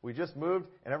 We just moved,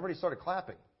 and everybody started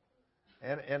clapping.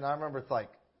 And I remember it's like,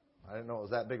 I didn't know it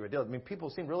was that big of a deal. I mean, people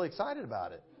seemed really excited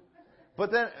about it.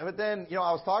 But then,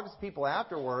 I was talking to people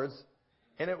afterwards,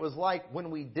 and it was like when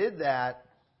we did that,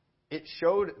 it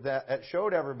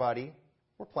showed everybody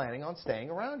we're planning on staying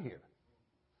around here.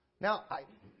 Now,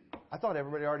 I thought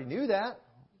everybody already knew that.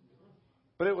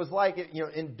 But it was like,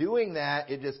 in doing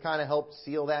that, it just kind of helped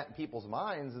seal that in people's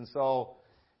minds. And so,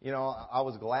 I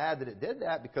was glad that it did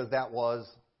that because that was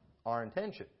our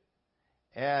intention.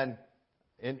 And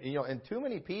too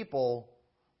many people,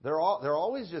 they're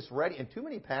always just ready, and too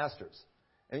many pastors.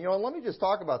 And, let me just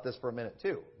talk about this for a minute,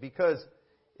 too, because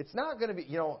it's not going to be,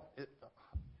 it's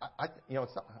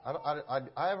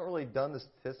not, I haven't really done the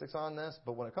statistics on this,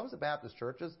 but when it comes to Baptist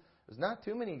churches, there's not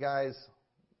too many guys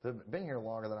that have been here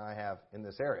longer than I have in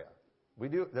this area.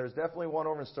 There's definitely one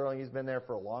over in Sterling. He's been there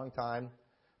for a long time.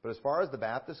 But as far as the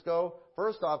Baptists go,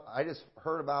 first off, I just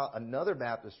heard about another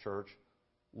Baptist church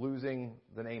losing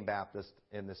the name Baptist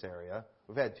in this area.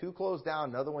 We've had 2 close down.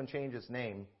 Another one change its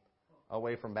name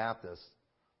away from Baptist.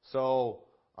 So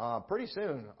pretty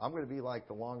soon, I'm going to be like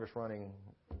the longest running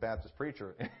Baptist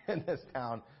preacher in this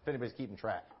town, if anybody's keeping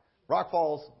track. Rock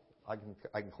Falls, I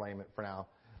can claim it for now.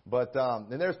 But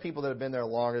and there's people that have been there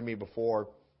longer than me before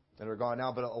that are gone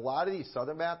now. But a lot of these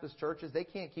Southern Baptist churches, they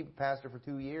can't keep a pastor for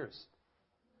 2 years.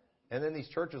 And then these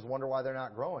churches wonder why they're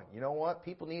not growing. You know what?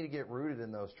 People need to get rooted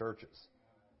in those churches.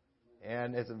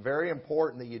 And it's very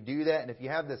important that you do that. And if you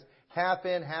have this half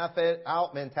in, half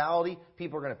out mentality,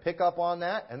 people are going to pick up on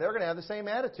that, and they're going to have the same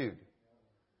attitude.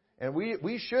 And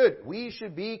we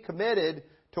should be committed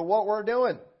to what we're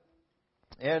doing.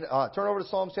 And turn over to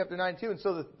Psalms chapter 92. And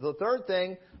so the third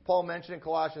thing Paul mentioned in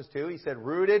Colossians 2, he said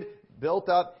rooted, built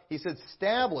up. He said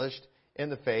established in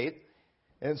the faith.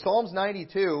 And in Psalms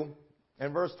 92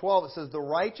 and verse 12, it says, the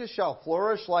righteous shall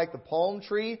flourish like the palm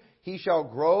tree. He shall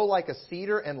grow like a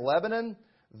cedar in Lebanon.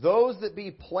 Those that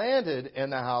be planted in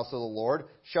the house of the Lord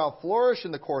shall flourish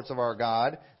in the courts of our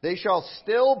God. They shall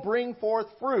still bring forth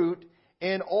fruit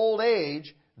in old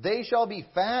age. They shall be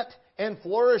fat and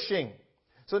flourishing.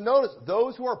 So notice,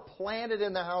 those who are planted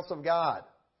in the house of God.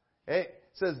 Okay? It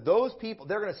says those people,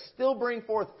 they're going to still bring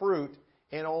forth fruit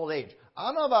in old age. I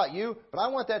don't know about you, but I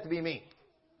want that to be me.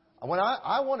 I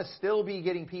want to still be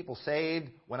getting people saved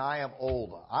when I am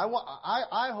old.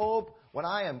 I hope when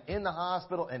I am in the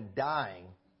hospital and dying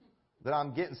that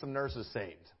I'm getting some nurses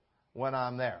saved when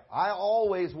I'm there. I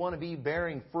always want to be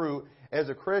bearing fruit as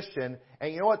a Christian.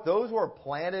 And you know what? Those who are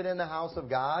planted in the house of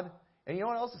God, and you know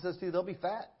what else it says too? They'll be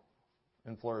fat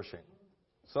and flourishing.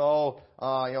 So,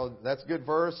 that's a good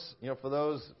verse, for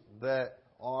those that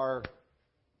are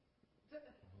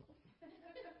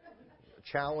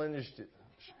challenged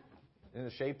in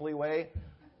a shapely way.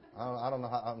 I don't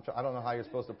know how you're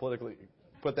supposed to politically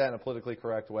put that in a politically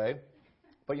correct way.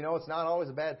 But it's not always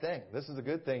a bad thing. This is a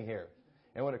good thing here.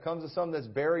 And when it comes to something that's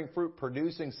bearing fruit,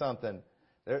 producing something,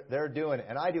 they're doing it.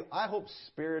 And I hope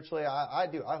spiritually, I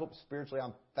hope spiritually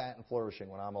I'm fat and flourishing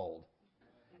when I'm old.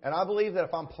 And I believe that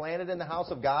if I'm planted in the house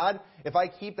of God, if I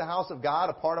keep the house of God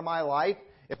a part of my life,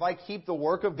 if I keep the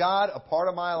work of God a part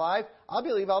of my life, I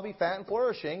believe I'll be fat and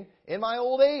flourishing in my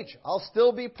old age. I'll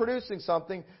still be producing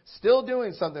something, still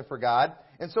doing something for God.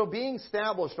 And so being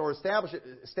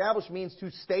established means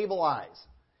to stabilize.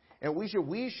 And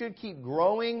we should keep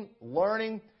growing,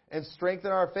 learning, and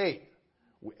strengthen our faith.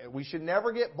 We should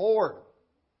never get bored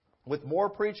with more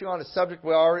preaching on a subject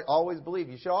we always believe.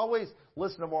 You should always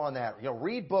listen to more on that.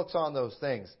 Read books on those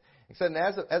things. And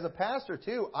as a pastor,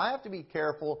 too, I have to be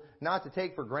careful not to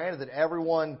take for granted that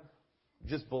everyone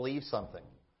just believes something.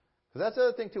 Because that's the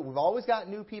other thing, too. We've always got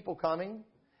new people coming.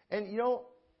 And,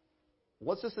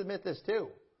 let's just admit this, too.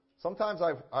 Sometimes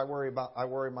I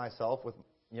worry myself with,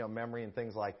 memory and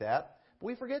things like that. But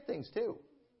we forget things, too.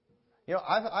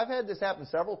 I've had this happen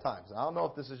several times. I don't know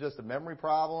if this is just a memory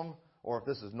problem or if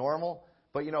this is normal.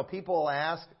 But, people will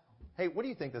ask, hey, what do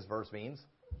you think this verse means?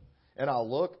 And I'll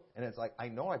look, and it's like, I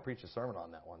know I preached a sermon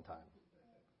on that one time.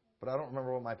 But I don't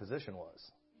remember what my position was.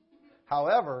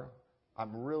 However,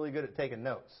 I'm really good at taking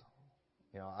notes.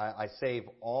 I save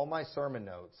all my sermon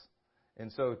notes.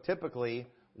 And so typically,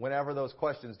 whenever those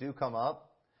questions do come up,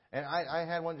 and I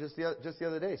had one just the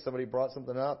other day. Somebody brought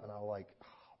something up, and I was like,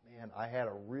 oh, man, I had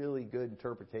a really good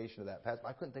interpretation of that passage.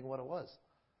 I couldn't think of what it was.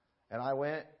 And I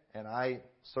went, and I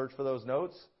searched for those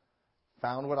notes,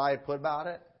 found what I had put about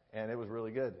it, and it was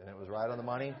really good, and it was right on the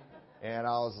money. And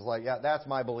I was like, yeah, that's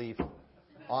my belief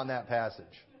on that passage.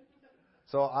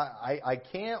 So I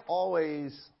can't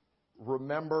always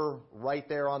remember right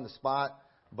there on the spot,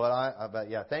 But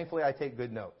yeah, thankfully I take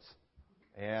good notes,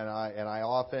 and I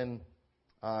often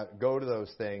go to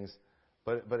those things.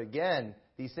 But again,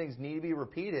 these things need to be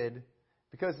repeated,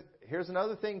 because here's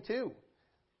another thing too.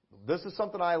 This is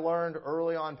something I learned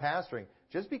early on pastoring.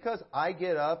 Just because I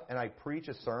get up and I preach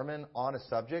a sermon on a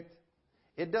subject,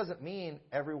 it doesn't mean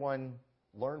everyone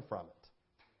learned from it.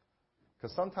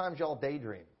 Because sometimes y'all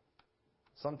daydream.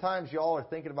 Sometimes y'all are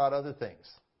thinking about other things.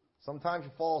 Sometimes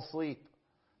you fall asleep.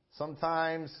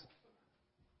 Sometimes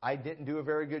I didn't do a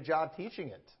very good job teaching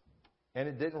it, and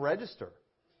it didn't register.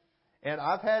 And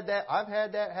I've had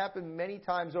that happen many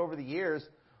times over the years,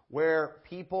 where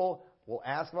people will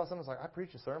ask about something. It's like, I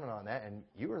preached a sermon on that, and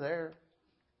you were there.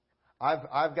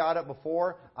 I've got it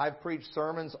before. I've preached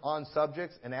sermons on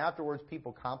subjects, and afterwards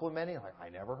people complimenting, like, I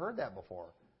never heard that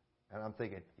before. And I'm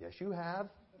thinking, yes, you have.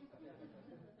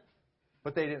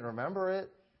 But they didn't remember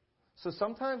it. So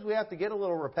sometimes we have to get a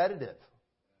little repetitive.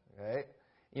 Okay?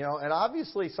 You know, and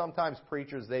obviously sometimes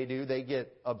preachers, they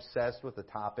get obsessed with the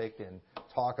topic and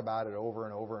talk about it over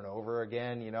and over and over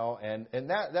again, you know, and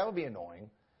that would be annoying.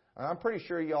 And I'm pretty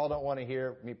sure you all don't want to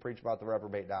hear me preach about the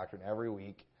reprobate doctrine every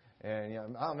week. And, you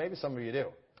know, maybe some of you do.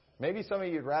 Maybe some of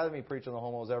you would rather me preach on the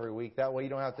homos every week. That way you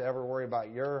don't have to ever worry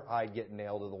about your hide getting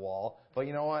nailed to the wall. But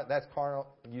you know what? That's carnal.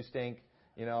 You stink,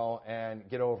 you know, and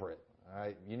get over it. All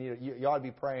right? You ought to be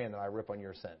praying that I rip on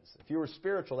your sins. If you were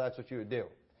spiritual, that's what you would do.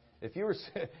 If you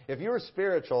were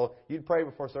spiritual, you'd pray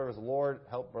before service, Lord,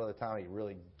 help Brother Tommy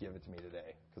really give it to me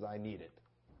today, because I need it.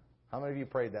 How many of you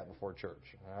prayed that before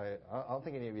church? All right? I don't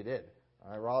think any of you did.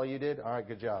 All right, Raleigh, you did? All right,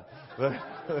 good job.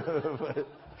 But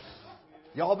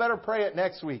y'all better pray it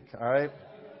next week, all right?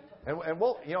 And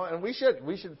we'll, you know, and we should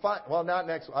find, well, not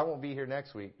next, I won't be here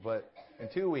next week, but in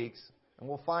 2 weeks, and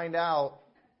we'll find out,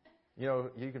 you know,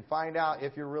 you can find out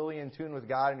if you're really in tune with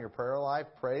God in your prayer life.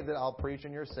 Pray that I'll preach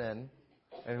in your sin,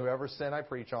 and whoever sin I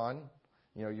preach on,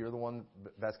 you know, you're the one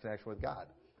best connection with God.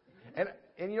 And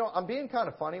you know, I'm being kind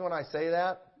of funny when I say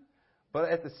that, but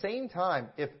at the same time,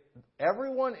 if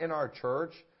everyone in our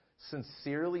church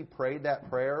sincerely prayed that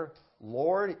prayer,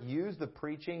 Lord, use the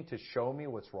preaching to show me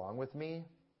what's wrong with me.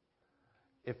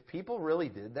 If people really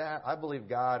did that, I believe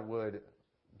God would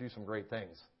do some great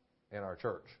things in our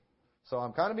church. So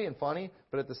I'm kind of being funny,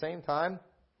 but at the same time,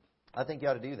 I think you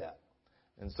ought to do that.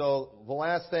 And so the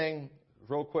last thing,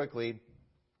 real quickly,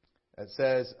 it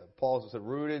says, Paul said,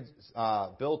 rooted,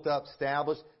 built up,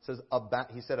 established. It says,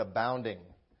 he said abounding.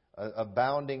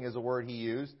 Abounding is a word he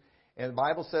used. And the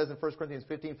Bible says in 1 Corinthians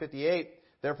 15:58,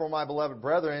 therefore, my beloved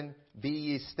brethren, be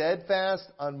ye steadfast,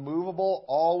 unmovable,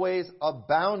 always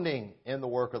abounding in the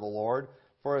work of the Lord,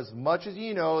 for as much as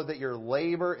ye know that your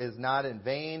labor is not in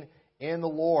vain in the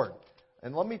Lord.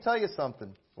 And let me tell you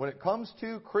something. When it comes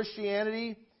to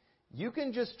Christianity, you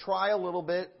can just try a little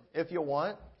bit if you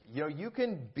want. You know, you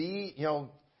can be, you know,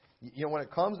 when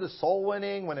it comes to soul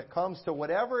winning, when it comes to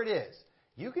whatever it is,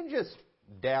 you can just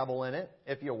dabble in it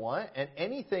if you want, and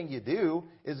anything you do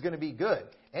is going to be good.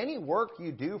 Any work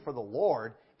you do for the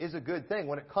Lord is a good thing.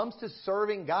 When it comes to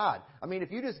serving God, I mean,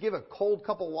 if you just give a cold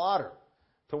cup of water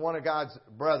to one of God's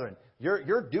brethren,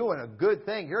 you're doing a good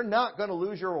thing. You're not going to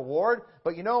lose your reward,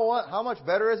 but you know what? How much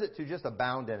better is it to just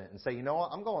abound in it and say, you know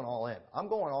what? I'm going all in. I'm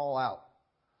going all out.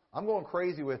 I'm going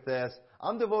crazy with this.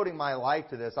 I'm devoting my life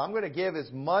to this. I'm going to give as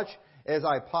much as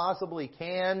I possibly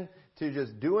can to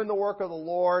just doing the work of the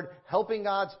Lord, helping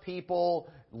God's people,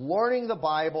 learning the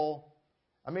Bible.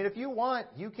 I mean, if you want,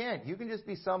 you can. You can just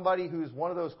be somebody who's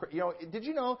one of those, you know, did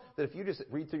you know that if you just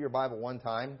read through your Bible one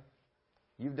time,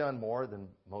 you've done more than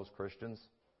most Christians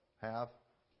have?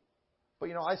 But,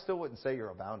 you know, I still wouldn't say you're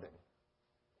abounding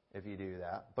if you do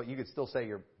that. But you could still say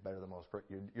you're better than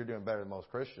you're doing better than most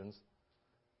Christians.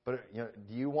 But, you know,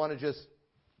 do you want to just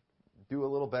do a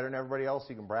little better than everybody else so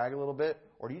you can brag a little bit?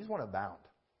 Or do you just want to abound?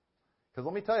 Because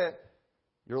let me tell you,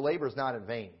 your labor is not in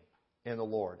vain in the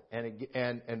Lord.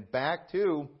 And back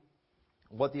to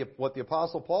what the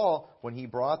Apostle Paul, when he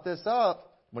brought this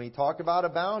up, when he talked about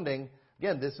abounding,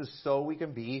 again, this is so we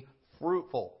can be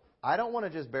fruitful. I don't want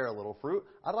to just bear a little fruit.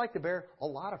 I'd like to bear a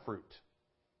lot of fruit.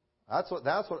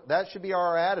 That should be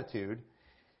our attitude.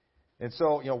 And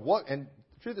so, you know, and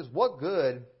the truth is, what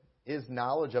good is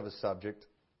knowledge of a subject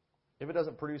if it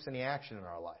doesn't produce any action in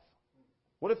our life?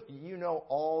 What if you know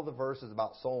all the verses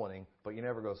about soul winning, but you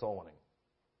never go soul winning?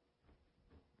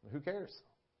 Who cares?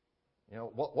 You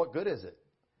know, what good is it?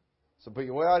 So, but we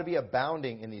ought to be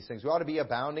abounding in these things. We ought to be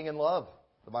abounding in love,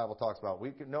 the Bible talks about. We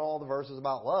can know all the verses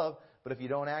about love, but if you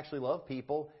don't actually love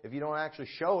people, if you don't actually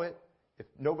show it, if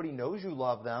nobody knows you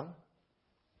love them,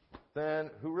 then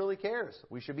who really cares?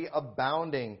 We should be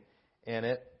abounding in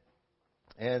it.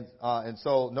 And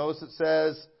so notice it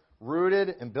says,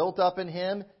 rooted and built up in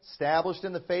Him, established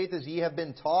in the faith as ye have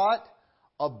been taught,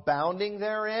 abounding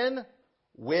therein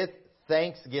with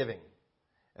thanksgiving.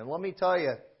 And let me tell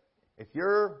you, if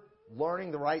you're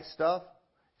learning the right stuff,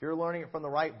 if you're learning it from the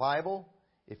right Bible,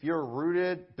 if you're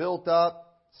rooted, built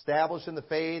up, established in the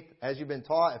faith as you've been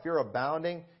taught, if you're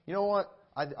abounding, you know what?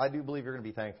 I do believe you're going to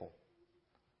be thankful.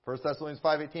 1 Thessalonians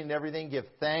 5:18, in everything give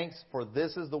thanks, for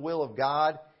this is the will of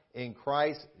God in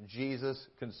Christ Jesus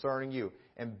concerning you.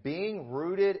 And being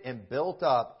rooted and built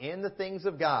up in the things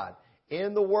of God,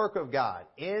 in the work of God,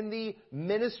 in the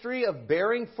ministry of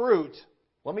bearing fruit,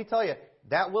 let me tell you,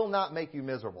 that will not make you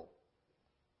miserable.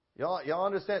 Y'all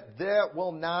understand? That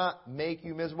will not make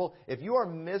you miserable. If you are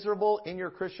miserable in your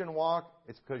Christian walk,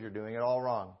 it's because you're doing it all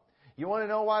wrong. You want to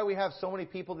know why we have so many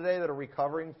people today that are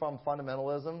recovering from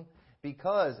fundamentalism?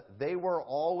 Because they were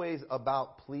always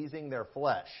about pleasing their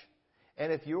flesh.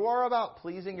 And if you are about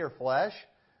pleasing your flesh,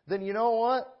 then you know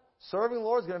what? Serving the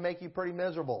Lord is going to make you pretty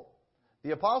miserable.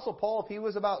 The Apostle Paul, if he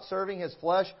was about serving his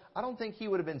flesh, I don't think he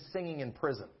would have been singing in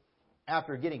prison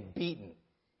after getting beaten.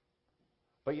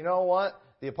 But you know what?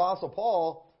 The Apostle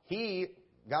Paul, he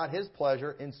got his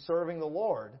pleasure in serving the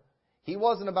Lord. He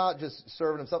wasn't about just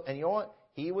serving himself. And you know what?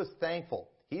 He was thankful.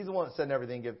 He's the one that said in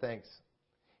everything, give thanks.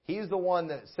 He's the one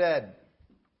that said,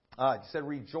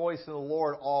 rejoice in the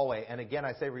Lord always. And again,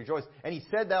 I say rejoice. And he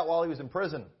said that while he was in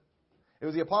prison. It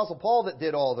was the Apostle Paul that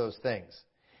did all those things.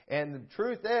 And the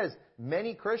truth is,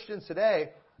 many Christians today,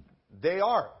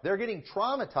 they're getting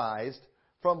traumatized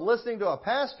from listening to a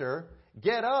pastor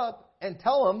get up and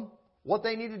tell them what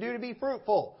they need to do to be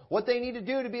fruitful, what they need to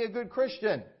do to be a good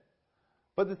Christian.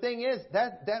 But the thing is,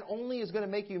 that only is going to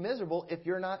make you miserable if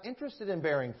you're not interested in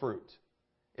bearing fruit.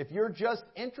 If you're just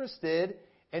interested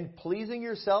in pleasing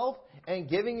yourself and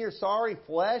giving your sorry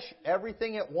flesh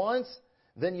everything at once,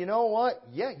 then you know what?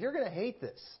 Yeah, you're going to hate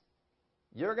this.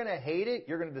 You're going to hate it.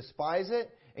 You're going to despise it.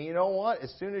 And you know what?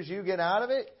 As soon as you get out of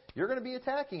it, you're going to be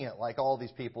attacking it like all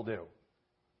these people do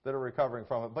that are recovering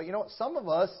from it. But you know what? Some of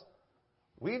us,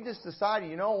 we've just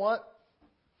decided, you know what?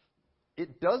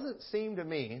 It doesn't seem to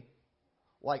me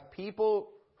like people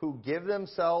who give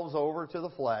themselves over to the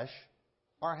flesh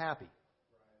are happy.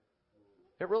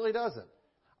 It really doesn't.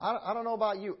 I don't know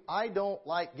about you. I don't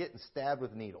like getting stabbed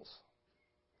with needles.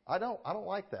 I don't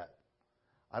like that.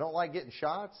 I don't like getting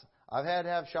shots. I've had to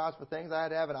have shots for things. I had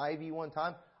to have an IV one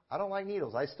time. I don't like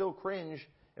needles. I still cringe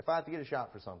if I have to get a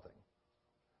shot for something.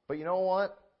 But you know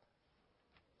what?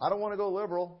 I don't want to go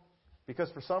liberal because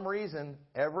for some reason,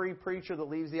 every preacher that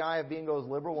leaves the IFB and goes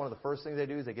liberal, one of the first things they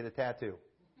do is they get a tattoo.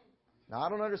 Now, I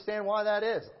don't understand why that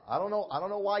is. I don't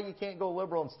know why you can't go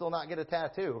liberal and still not get a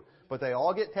tattoo, but they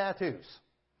all get tattoos.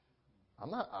 I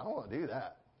don't want to do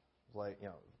that. Like,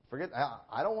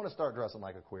 I don't want to start dressing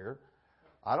like a queer.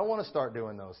 I don't want to start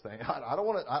doing those things. I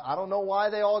don't know why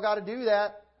they all got to do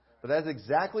that, but that's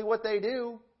exactly what they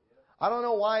do. I don't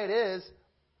know why it is.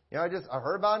 I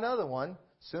heard about another one.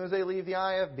 As soon as they leave the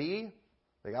IFB,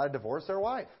 they got to divorce their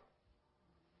wife.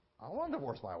 I don't want to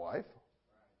divorce my wife.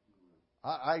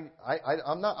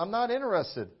 I'm not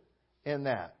interested in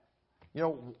that.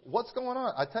 What's going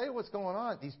on? I tell you what's going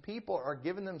on. These people are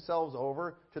giving themselves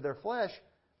over to their flesh,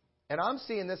 and I'm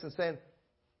seeing this and saying,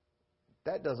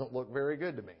 that doesn't look very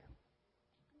good to me.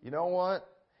 You know what?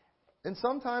 And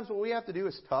sometimes what we have to do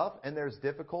is tough, and there's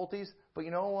difficulties, but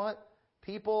you know what?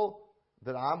 People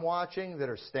that I'm watching that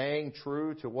are staying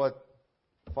true to what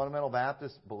fundamental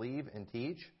Baptists believe and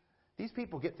teach, these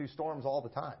people get through storms all the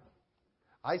time.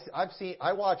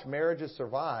 I watch marriages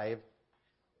survive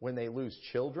when they lose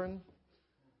children.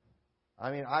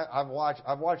 I mean, I've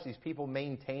watched these people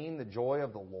maintain the joy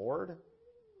of the Lord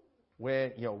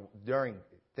when, during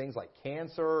things like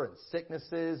cancer and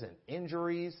sicknesses and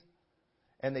injuries,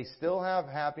 and they still have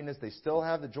happiness, they still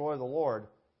have the joy of the Lord.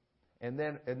 And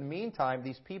then in the meantime,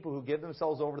 these people who give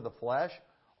themselves over to the flesh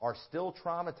are still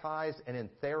traumatized and in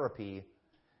therapy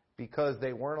because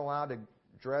they weren't allowed to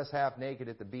dress half naked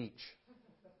at the beach.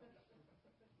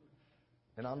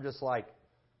 And I'm just like,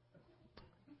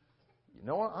 you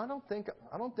know what? I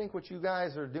don't think what you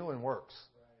guys are doing works.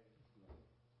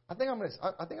 I think I'm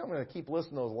going to keep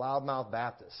listening to those loudmouth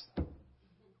Baptists.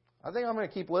 I think I'm going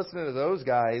to keep listening to those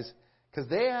guys because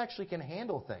they actually can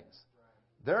handle things.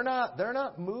 They're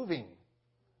not moving.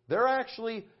 They're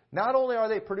actually, not only are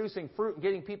they producing fruit and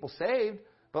getting people saved,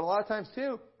 but a lot of times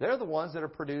too, they're the ones that are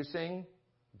producing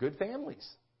good families,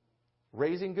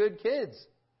 raising good kids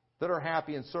that are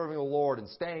happy and serving the Lord and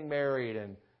staying married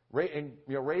and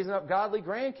raising up godly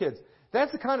grandkids.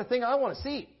 That's the kind of thing I want to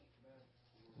see.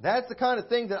 That's the kind of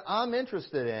thing that I'm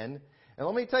interested in. And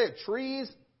let me tell you,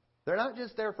 trees, they're not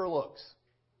just there for looks.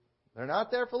 They're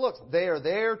not there for looks. They are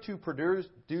there to produce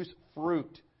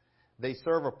fruit. They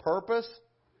serve a purpose,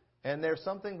 and they're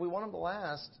something we want them to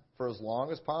last for as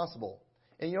long as possible.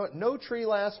 And you know what? No tree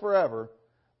lasts forever,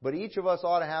 but each of us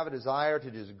ought to have a desire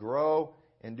to just grow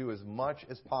and do as much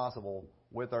as possible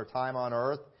with our time on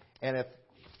earth. And if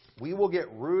we will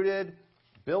get rooted,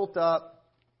 built up,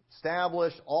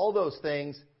 established, all those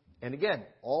things, and again,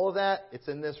 all of that, it's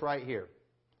in this right here.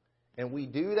 And we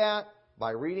do that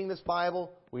by reading this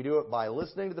Bible, we do it by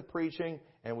listening to the preaching,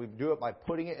 and we do it by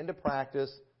putting it into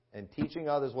practice and teaching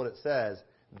others what it says.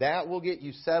 That will get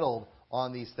you settled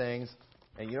on these things.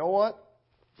 And you know what?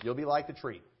 You'll be like the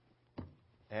tree.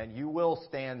 And you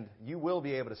will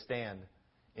be able to stand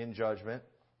in judgment.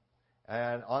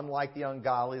 And unlike the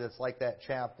ungodly, that's like that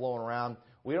chaff blowing around,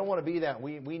 we don't want to be that.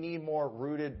 We need more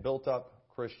rooted, built-up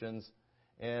Christians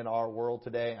in our world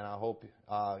today, and I hope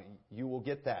you will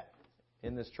get that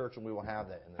in this church, and we will have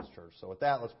that in this church. So with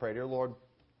that, let's pray. Dear Lord,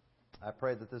 I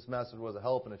pray that this message was a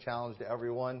help and a challenge to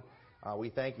everyone. We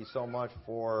thank you so much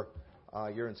for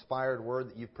your inspired word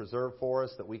that you've preserved for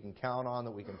us, that we can count on,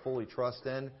 that we can fully trust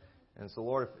in. And so,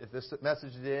 Lord, if this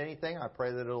message did anything, I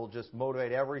pray that it will just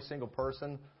motivate every single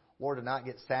person, Lord, to not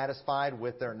get satisfied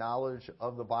with their knowledge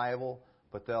of the Bible,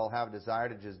 but they'll have a desire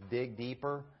to just dig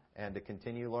deeper and to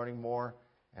continue learning more.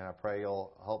 And I pray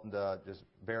you'll help them to just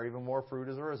bear even more fruit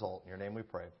as a result. In your name we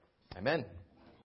pray. Amen.